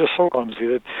story was just so clumsy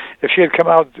that if she had come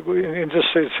out and just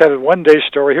said a one-day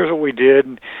story, here's what we did,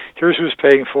 and here's who's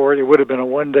paying for it, it would have been a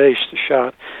one-day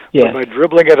shot. Yeah. But by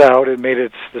dribbling it out, it made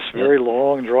it this very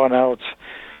long, drawn-out,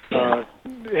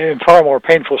 and far more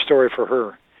painful story for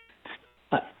her.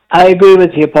 I agree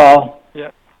with you, Paul.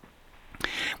 Yeah.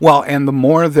 Well, and the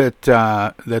more that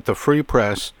that the Free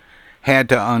Press had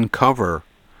to uncover,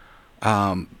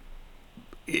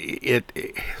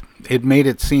 it made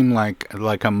it seem like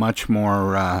a much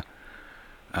more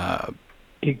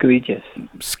egregious,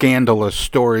 scandalous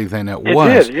story than it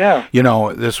was. It did, yeah. You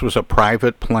know, this was a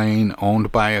private plane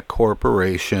owned by a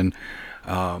corporation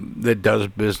that does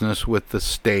business with the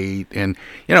state, and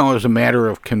you know, it was a matter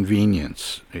of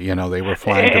convenience. You know, they were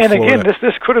flying to Florida. And again,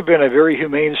 this could have been a very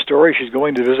humane story. She's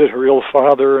going to visit her real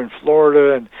father in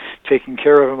Florida and taking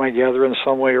care of him, I gather, in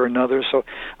some way or another. So,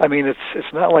 I mean,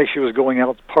 it's not like she was going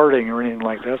out partying or anything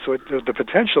like that. So the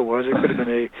potential was it could have been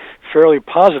a fairly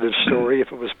positive story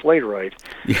if it was played right.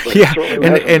 Yeah,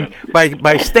 and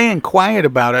by staying quiet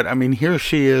about it, I mean, here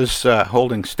she is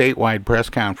holding statewide press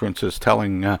conferences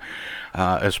telling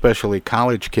especially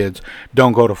college kids,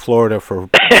 don't go to Florida for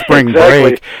spring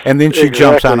break, and then she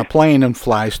jumps on a plane and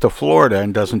flies to Florida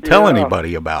and doesn't tell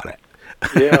anybody about it.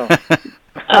 Yeah.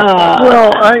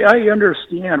 Well, I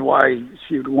understand why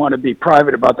she would want to be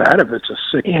private about that if it's a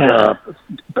sick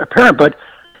parent,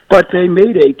 but they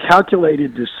made a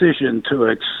calculated decision to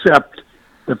accept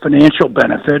the financial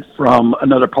benefit from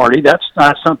another party. That's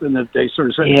not something that they sort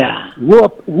of said,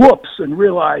 whoops, and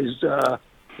realized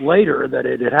later that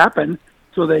it had happened.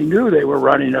 So they knew they were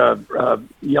running a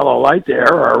yellow light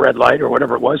there, or a red light, or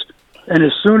whatever it was. And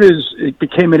as soon as it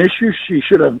became an issue, she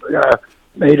should have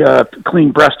made a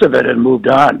clean breast of it and moved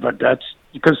on. But that's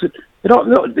because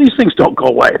these things don't go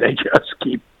away. They just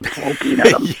keep poking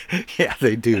at them. Yeah,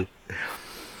 they do.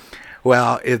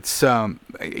 Well, it's,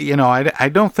 you know, I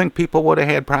don't think people would have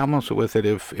had problems with it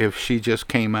if she just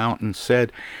came out and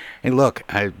said, hey, look,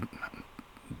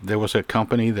 there was a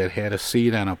company that had a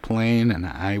seat on a plane, and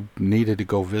I needed to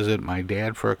go visit my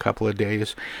dad for a couple of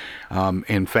days.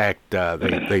 In fact,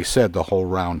 they said the whole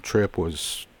round trip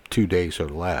was 2 days or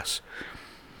less.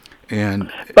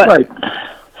 But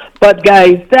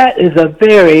guys, that is a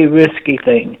very risky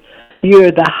thing.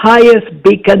 You're the highest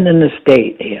beacon in the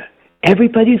state here.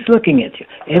 Everybody's looking at you.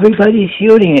 Everybody's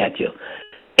shooting at you.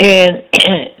 And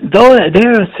though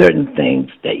there are certain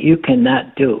things that you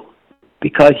cannot do,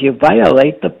 because you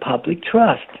violate the public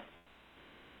trust.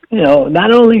 You know,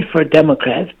 not only for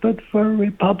Democrats, but for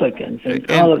Republicans and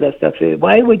all of that stuff.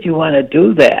 Why would you want to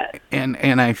do that? And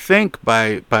I think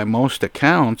by most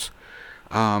accounts,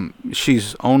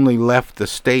 she's only left the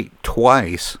state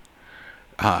twice.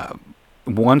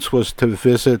 Once was to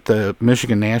visit the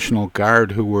Michigan National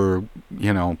Guard, who were,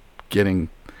 you know, getting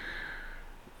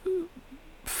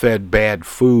fed bad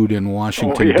food in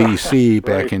Washington, D.C.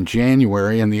 back in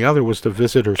January, and the other was to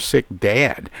visit her sick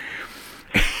dad.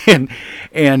 and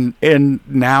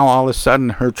now all of a sudden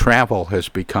her travel has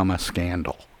become a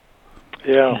scandal.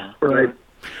 Yeah, right.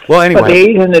 Well, anyway. But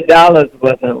the $800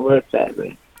 wasn't worth that,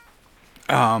 right?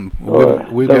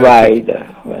 We've the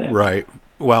ride. Right.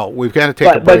 Well, we've got to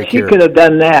take a break here. But she could have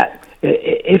done that.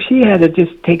 If she had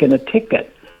just taken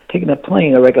a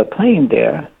plane, a regular plane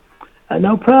there,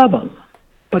 no problem.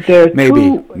 But there are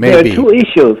two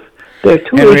issues. There are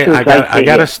two issues. I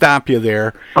got to stop you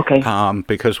there. Okay.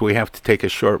 Because we have to take a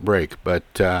short break. But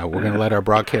we're going to let our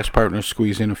broadcast partners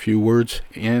squeeze in a few words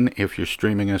in. If you're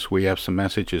streaming us, we have some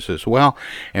messages as well,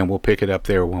 and we'll pick it up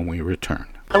there when we return.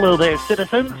 Hello there,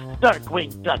 citizens.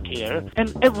 Darkwing Duck here,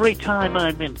 and every time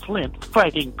I'm in Flint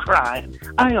fighting crime,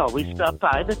 I always stop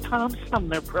by the Tom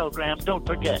Sumner program. Don't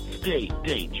forget, stay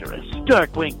dangerous.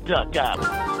 Darkwing Duck out.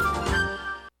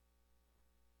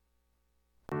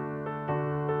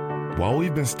 While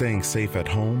we've been staying safe at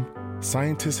home,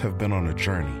 scientists have been on a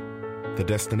journey. The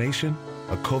destination?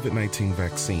 A COVID-19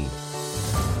 vaccine.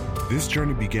 This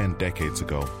journey began decades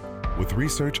ago with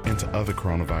research into other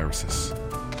coronaviruses.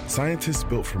 Scientists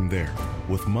built from there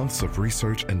with months of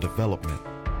research and development,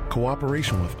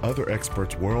 cooperation with other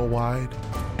experts worldwide,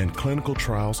 and clinical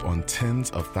trials on tens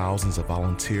of thousands of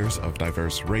volunteers of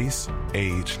diverse race,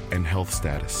 age, and health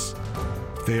status.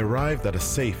 They arrived at a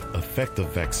safe, effective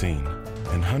vaccine,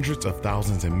 and hundreds of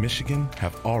thousands in Michigan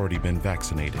have already been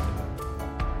vaccinated.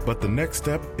 But the next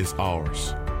step is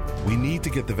ours. We need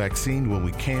to get the vaccine when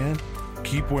we can,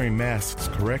 keep wearing masks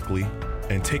correctly,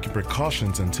 and taking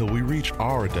precautions until we reach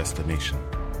our destination,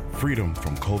 freedom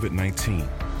from COVID-19,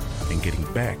 and getting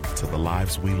back to the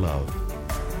lives we love.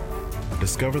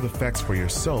 Discover the facts for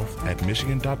yourself at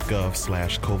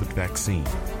michigan.gov/COVID vaccine.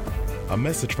 A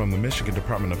message from the Michigan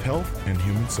Department of Health and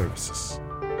Human Services.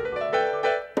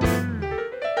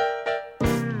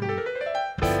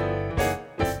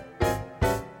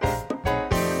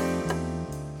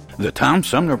 The Tom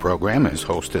Sumner Program has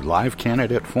hosted live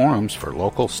candidate forums for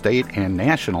local, state, and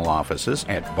national offices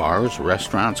at bars,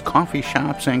 restaurants, coffee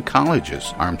shops, and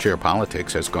colleges. Armchair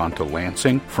Politics has gone to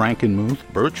Lansing, Frankenmuth,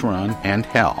 Birch Run, and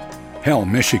Hell,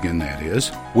 Michigan, that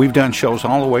is. We've done shows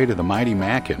all the way to the Mighty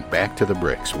Mac and back to the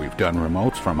Bricks. We've done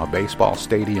remotes from a baseball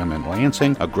stadium in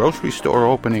Lansing, a grocery store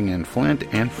opening in Flint,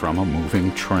 and from a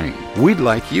moving train. We'd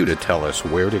like you to tell us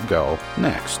where to go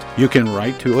next. You can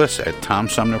write to us at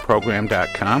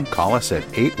TomSumnerProgram.com, call us at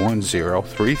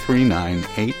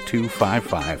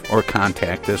 810-339-8255, or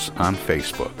contact us on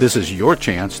Facebook. This is your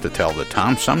chance to tell the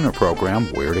Tom Sumner Program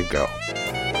where to go.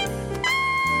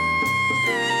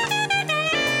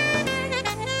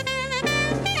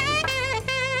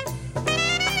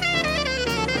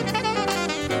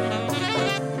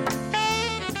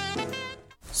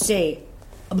 Say,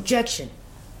 objection.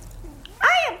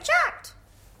 I object.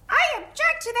 I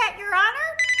object to that, Your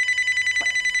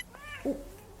Honor.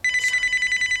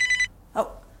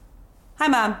 Oh, hi,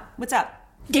 Mom. What's up?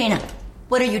 Dana,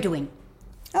 what are you doing?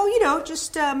 Oh,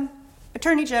 just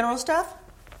Attorney General stuff.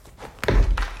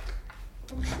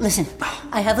 Listen,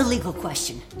 I have a legal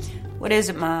question. What is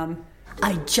it, Mom?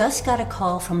 I just got a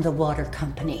call from the water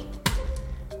company.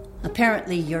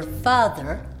 Apparently, your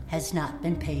father has not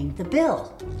been paying the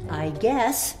bill. I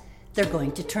guess they're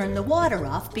going to turn the water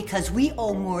off because we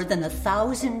owe more than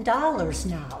 $1,000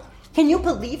 now. Can you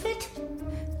believe it?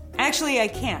 Actually, I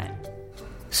can't.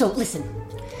 So listen,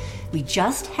 we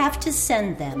just have to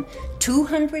send them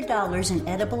 $200 in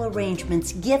Edible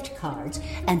Arrangements gift cards,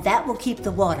 and that will keep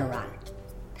the water on.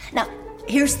 Now,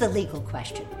 here's the legal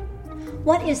question.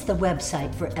 What is the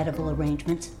website for Edible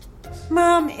Arrangements?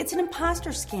 Mom, it's an imposter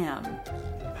scam.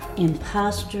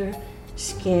 Imposter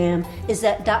scam. Is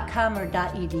that .com or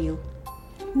 .edu?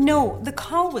 No, the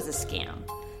call was a scam.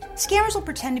 Scammers will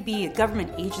pretend to be a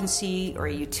government agency or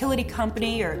a utility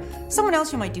company or someone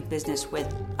else you might do business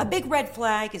with. A big red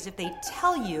flag is if they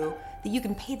tell you that you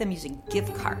can pay them using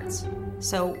gift cards.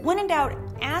 So when in doubt,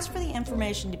 ask for the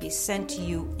information to be sent to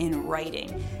you in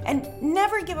writing. And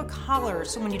never give a caller or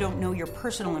someone you don't know your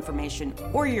personal information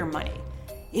or your money.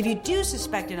 If you do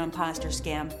suspect an imposter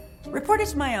scam, report it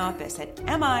to my office at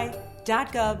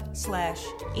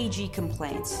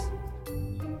mi.gov/agcomplaints.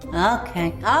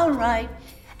 Okay, all right.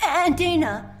 And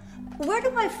Dana, where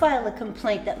do I file a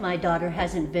complaint that my daughter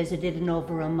hasn't visited in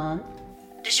over a month?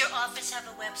 Does your office have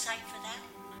a website for that?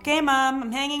 Okay, Mom,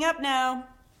 I'm hanging up now.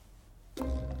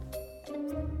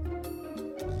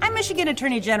 I'm Michigan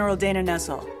Attorney General Dana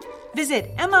Nessel.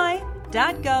 Visit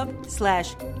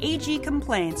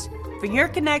mi.gov/agcomplaints for your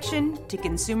connection to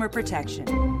consumer protection.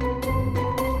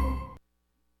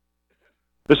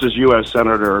 This is U.S.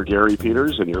 Senator Gary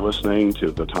Peters, and you're listening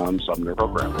to the Tom Sumner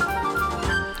Program.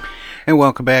 And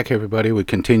welcome back, everybody. We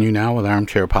continue now with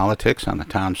Armchair Politics on the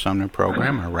Tom Sumner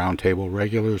Program. Our roundtable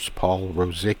regulars, Paul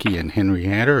Rosicki and Henry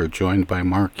Hatter, are joined by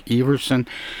Mark Everson.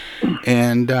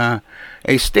 And a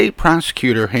state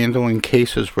prosecutor handling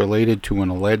cases related to an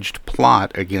alleged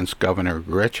plot against Governor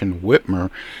Gretchen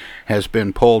Whitmer has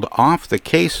been pulled off the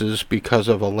cases because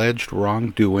of alleged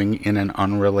wrongdoing in an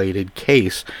unrelated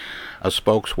case. A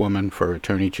spokeswoman for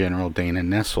Attorney General Dana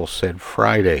Nessel said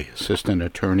Friday. Assistant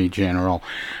Attorney General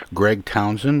Greg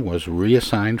Townsend was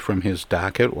reassigned from his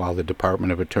docket while the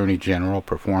Department of Attorney General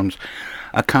performs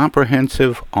a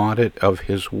comprehensive audit of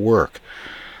his work.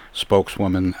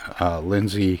 Spokeswoman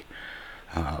Lindsay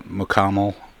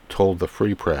McConnell told the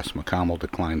Free Press. McConnell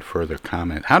declined further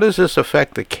comment. How does this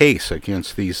affect the case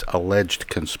against these alleged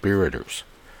conspirators?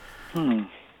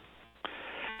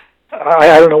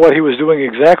 I don't know what he was doing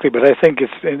exactly, but I think this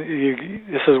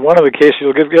is one of the cases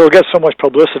it'll get so much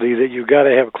publicity that you got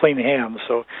to have clean hands.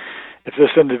 So, if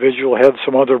this individual had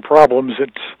some other problems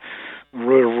that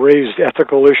raised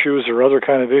ethical issues or other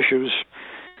kind of issues,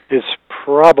 it's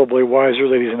probably wiser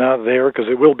that he's not there because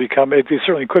it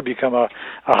certainly could become a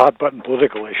hot button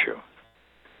political issue.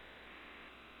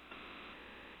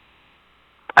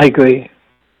 I agree.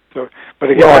 So, but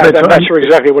again, I'm not sure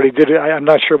exactly what he did. I'm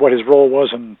not sure what his role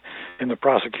was in the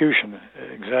prosecution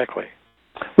exactly.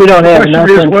 We don't have enough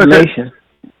information.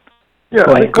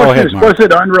 The question is, was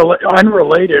it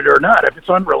unrelated or not? If it's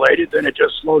unrelated, then it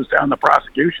just slows down the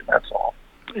prosecution. That's all.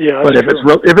 Yeah, but if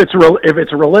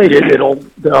it's related,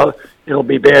 it'll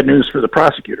be bad news for the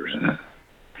prosecutors.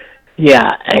 Yeah,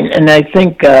 and I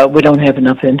think we don't have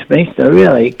enough information to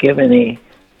really give any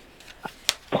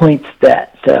points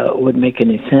that would make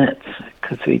any sense,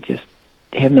 because we just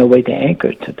have no way to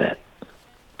anchor to that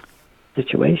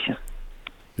situation.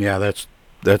 Yeah, that's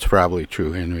probably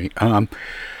true, Henry.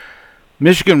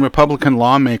 Michigan Republican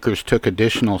lawmakers took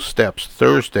additional steps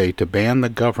Thursday to ban the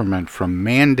government from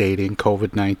mandating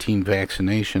COVID-19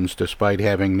 vaccinations, despite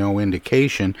having no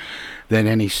indication that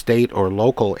any state or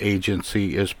local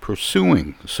agency is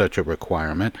pursuing such a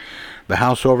requirement. The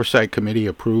House Oversight Committee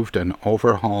approved an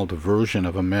overhauled version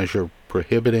of a measure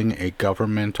prohibiting a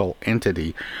governmental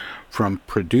entity from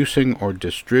producing or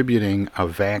distributing a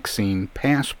vaccine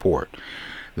passport.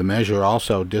 The measure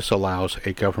also disallows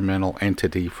a governmental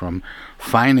entity from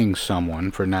fining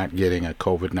someone for not getting a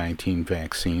COVID-19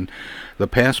 vaccine. The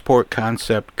passport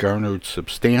concept garnered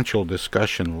substantial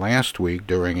discussion last week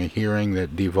during a hearing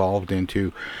that devolved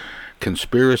into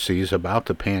conspiracies about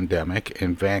the pandemic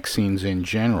and vaccines in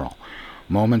general.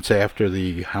 Moments after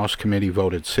the House committee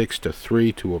voted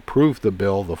 6-3 to approve the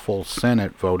bill, the full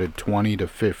Senate voted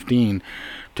 20-15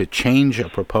 to change a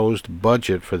proposed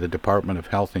budget for the Department of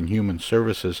Health and Human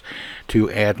Services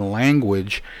to add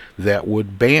language that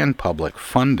would ban public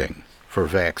funding for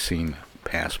vaccine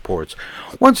passports.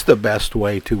 What's the best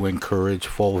way to encourage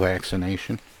full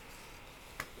vaccination?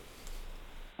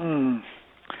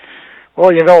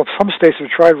 Well, some states have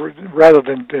tried, rather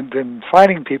than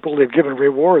fining people, they've given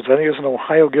rewards. I think there's in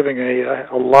Ohio giving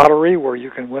a lottery where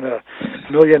you can win $1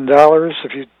 million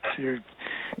if you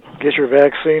get your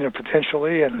vaccine, and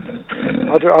potentially, and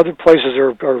other places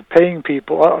are paying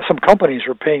people. Some companies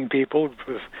are paying people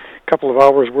with a couple of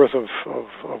hours worth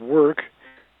of work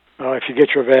if you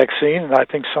get your vaccine. And I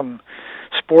think some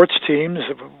sports teams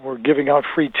were giving out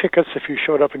free tickets if you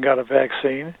showed up and got a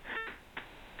vaccine.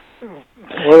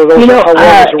 Whether those how well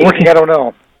those are working, I don't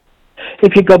know.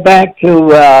 If you go back to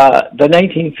the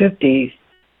 1950s,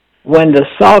 when the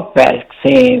Salk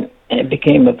vaccine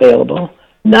became available,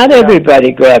 not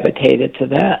everybody gravitated to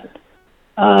that.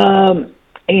 And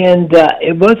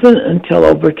it wasn't until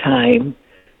over time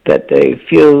that they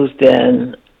fused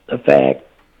in the fact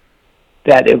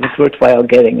that it was worthwhile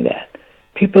getting that.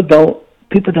 People don't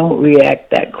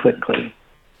react that quickly.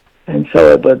 And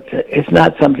so it's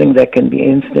not something that can be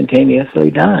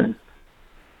instantaneously done.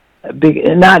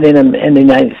 Not in the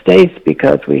United States,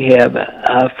 because we have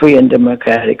a free and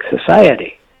democratic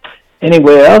society.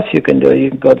 Anywhere else you can do it. You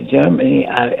can go to Germany.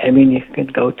 You can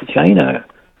go to China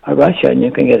or Russia, and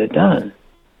you can get it done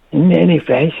in any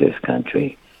fascist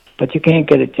country. But you can't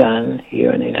get it done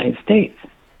here in the United States.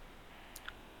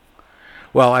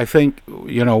 Well, I think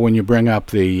when you bring up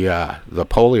the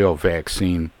polio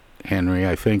vaccine, Henry,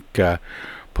 I think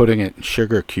putting it in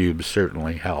sugar cubes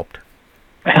certainly helped.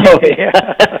 Oh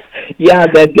yeah, yeah,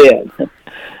 that did.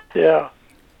 Yeah.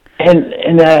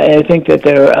 And I think that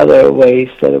there are other ways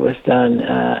that it was done.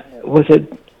 Was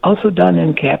it also done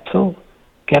in capsules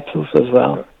as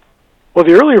well? Well,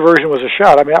 the earlier version was a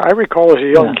shot. I mean, I recall as a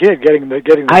young kid getting the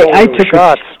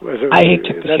shots. I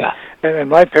took the shot. And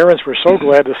my parents were so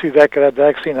glad to see that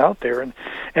vaccine out there. And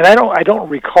I don't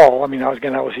recall. I mean, I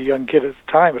was a young kid at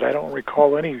the time, but I don't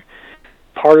recall any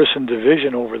partisan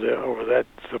division over the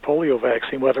polio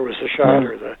vaccine, whether it was the shot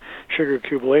or the sugar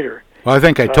cube later. Well, I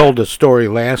think I told a story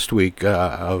last week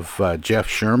of Jeff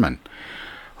Sherman,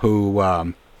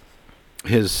 who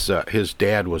his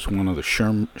dad was one of the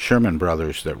Sherman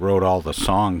brothers that wrote all the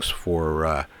songs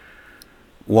for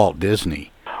Walt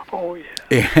Disney. Oh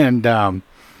yeah. And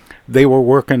they were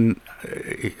working.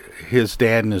 His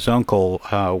dad and his uncle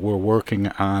were working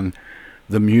on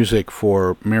the music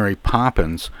for Mary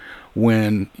Poppins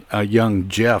when a young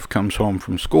Jeff comes home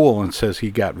from school and says he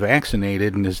got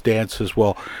vaccinated, and his dad says,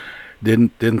 well,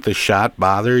 didn't the shot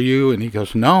bother you? And he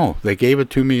goes, no, they gave it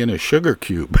to me in a sugar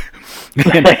cube.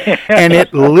 and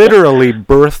it literally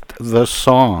birthed the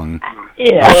song,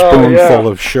 A Spoonful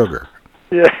of Sugar.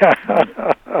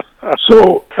 Yeah.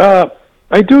 So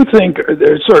I do think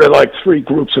there's sort of like three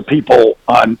groups of people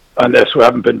on this who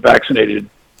haven't been vaccinated.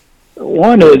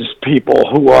 One is people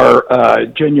who are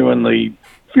genuinely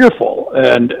fearful,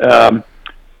 and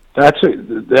that's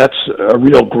a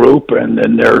real group. And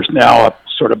then there's now a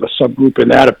sort of a subgroup in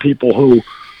that of people who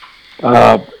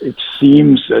It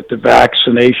seems that the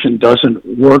vaccination doesn't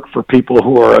work for people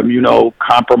who are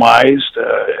immunocompromised,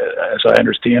 as I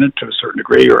understand it, to a certain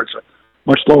degree, or it's a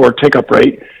much lower take-up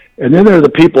rate. And then there are the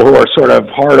people who are sort of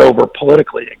hard over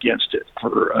politically against it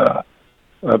for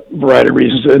a variety of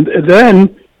reasons. And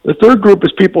then the third group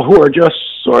is people who are just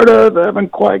sort of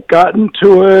haven't quite gotten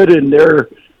to it, and they're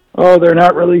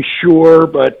not really sure,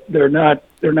 but they're not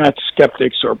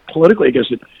skeptics or politically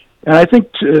against it. And I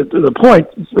think to the point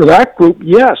for that group,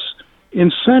 yes,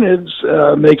 incentives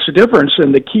makes a difference,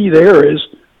 and the key there is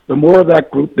the more of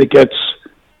that group that gets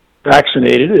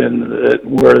vaccinated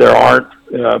and where there aren't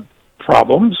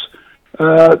problems,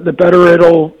 the better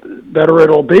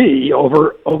it'll be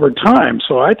over time.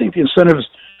 So I think the incentives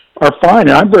are fine.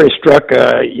 And I'm very struck.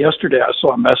 Yesterday, I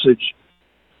saw a message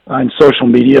on social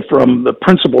media from the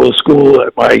principal of the school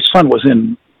that my son was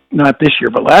in, not this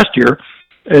year but last year,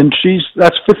 and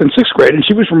that's 5th and 6th grade, and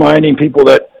she was reminding people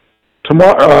that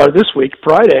this week,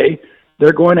 Friday,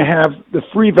 they're going to have the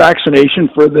free vaccination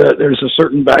there's a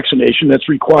certain vaccination that's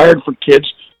required for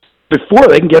kids before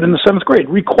they can get into 7th grade,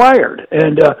 required.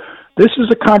 And this is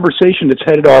a conversation that's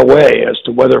headed our way as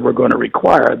to whether we're going to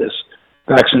require this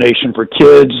vaccination for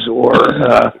kids or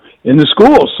in the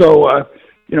schools. So,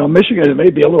 Michigan may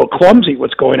be a little clumsy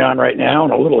what's going on right now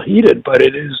and a little heated, but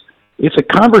it's a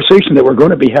conversation that we're going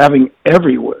to be having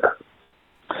everywhere.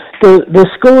 The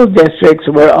school districts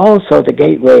were also the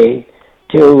gateway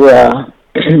to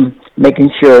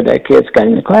making sure that kids got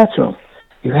in the classroom.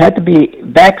 You had to be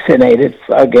vaccinated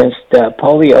against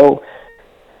polio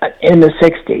in the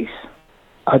 60s,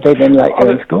 or they didn't let you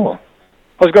in school.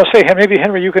 I was going to say, maybe,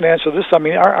 Henry, you can answer this. I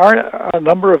mean, are a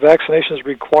number of vaccinations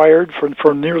required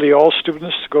for nearly all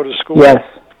students to go to school? Yes.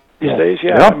 These days,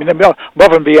 yeah. I mean, above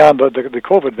and beyond the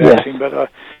COVID vaccine, yes. But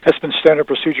that's been standard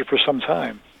procedure for some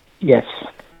time. Yes.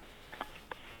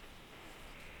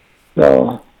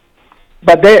 So,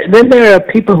 but then there are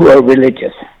people who are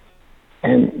religious,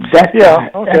 and that's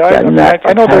okay.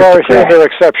 I know there are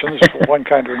exceptions for one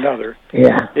kind or another.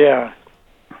 Yeah. Yeah.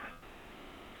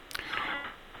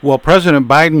 Well, President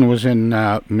Biden was in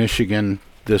Michigan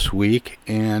this week,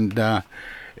 and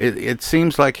it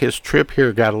seems like his trip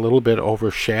here got a little bit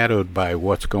overshadowed by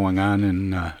what's going on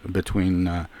in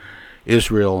between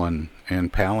Israel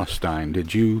and Palestine.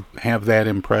 Did you have that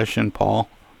impression, Paul?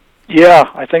 Yeah,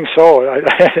 I think so.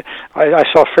 I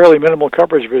saw fairly minimal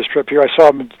coverage of his trip here. I saw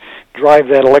him drive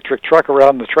that electric truck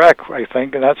around the track, I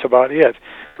think, and that's about it.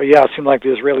 But yeah, it seemed like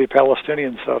the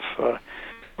Israeli-Palestinian stuff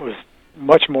was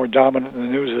much more dominant in the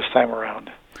news this time around.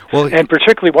 Well, and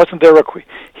particularly, wasn't there I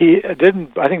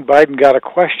think Biden got a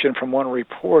question from one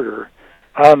reporter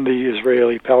on the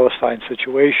Israeli-Palestine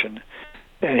situation,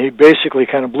 and he basically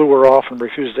kind of blew her off and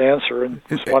refused to answer and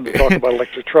just wanted to talk about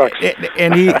electric trucks.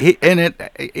 And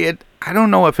it I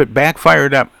don't know if it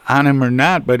backfired up on him or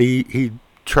not, but he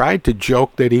tried to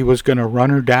joke that he was going to run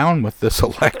her down with this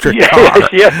electric car.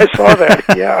 Yeah, I saw that.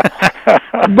 Yeah.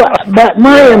 but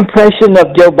my impression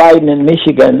of Joe Biden in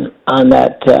Michigan on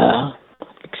that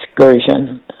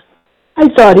excursion, I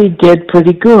thought he did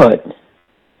pretty good.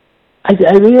 I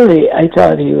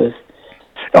thought he was.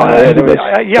 I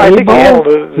think he handled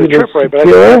the trip right, but I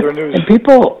didn't hear news. And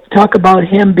people talk about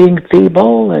him being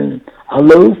feeble and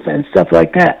aloof and stuff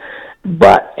like that.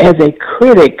 But as a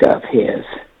critic of his,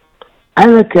 I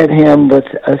look at him with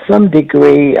some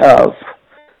degree of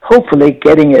hopefully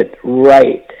getting it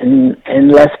right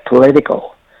and less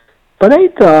political. But I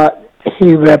thought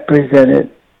he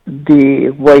represented the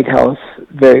White House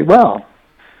very well.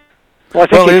 Well, I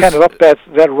think he kind of upped that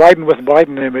riding with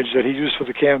Biden image that he used for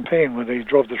the campaign when they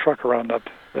drove the truck around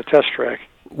the test track.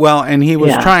 Well, and he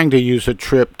was trying to use a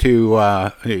trip to,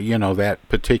 that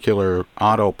particular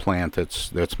auto plant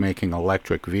that's making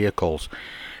electric vehicles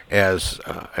as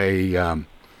a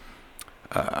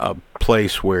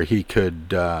place where he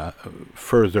could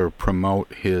further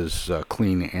promote his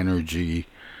clean energy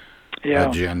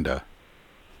agenda.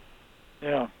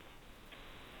 Yeah.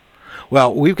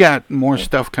 Well, we've got more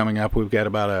stuff coming up. We've got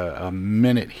about a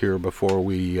minute here before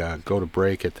we go to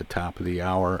break at the top of the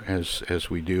hour, as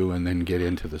we do, and then get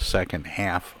into the second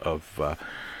half of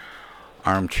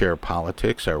Armchair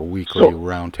Politics, our weekly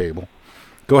roundtable.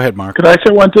 Go ahead, Mark. Could I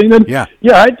say one thing then? Yeah.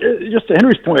 Yeah, just to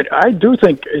Henry's point, I do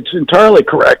think it's entirely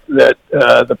correct that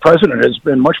the president has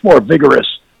been much more vigorous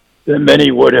than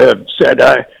many would have said.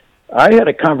 I had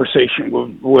a conversation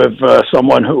with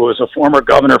someone who was a former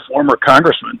governor, former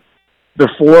congressman,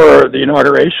 before the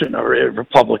inauguration, or a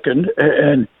Republican,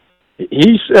 and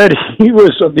he said he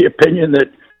was of the opinion that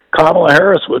Kamala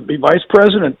Harris would be vice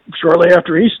president shortly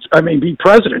after Easter. Be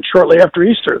president shortly after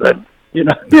Easter. That And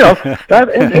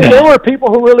there were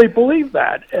people who really believed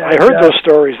that. And, I heard those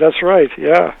stories. That's right.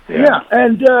 Yeah.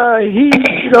 And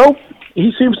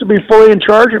he seems to be fully in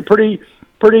charge and pretty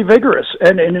vigorous.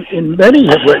 And many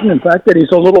have written, in fact, that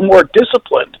he's a little more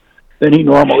disciplined than he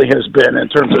normally has been in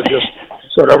terms of just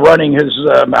sort of running his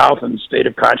mouth and state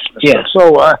of consciousness. Yeah.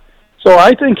 So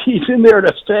I think he's in there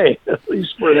to stay, at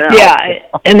least for now. Yeah,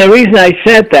 and the reason I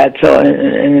said that,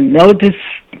 and no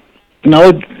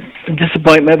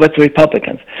disappointment with the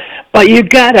Republicans, but you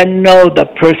got to know the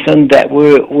person that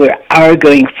we're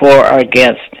arguing for or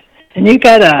against, and you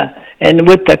got to. And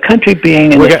with the country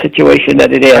being in the situation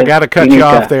that it is, I got to cut you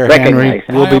off there, Henry.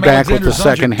 We'll be back with the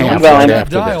second half right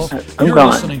after this. You're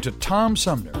listening to Tom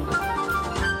Sumner.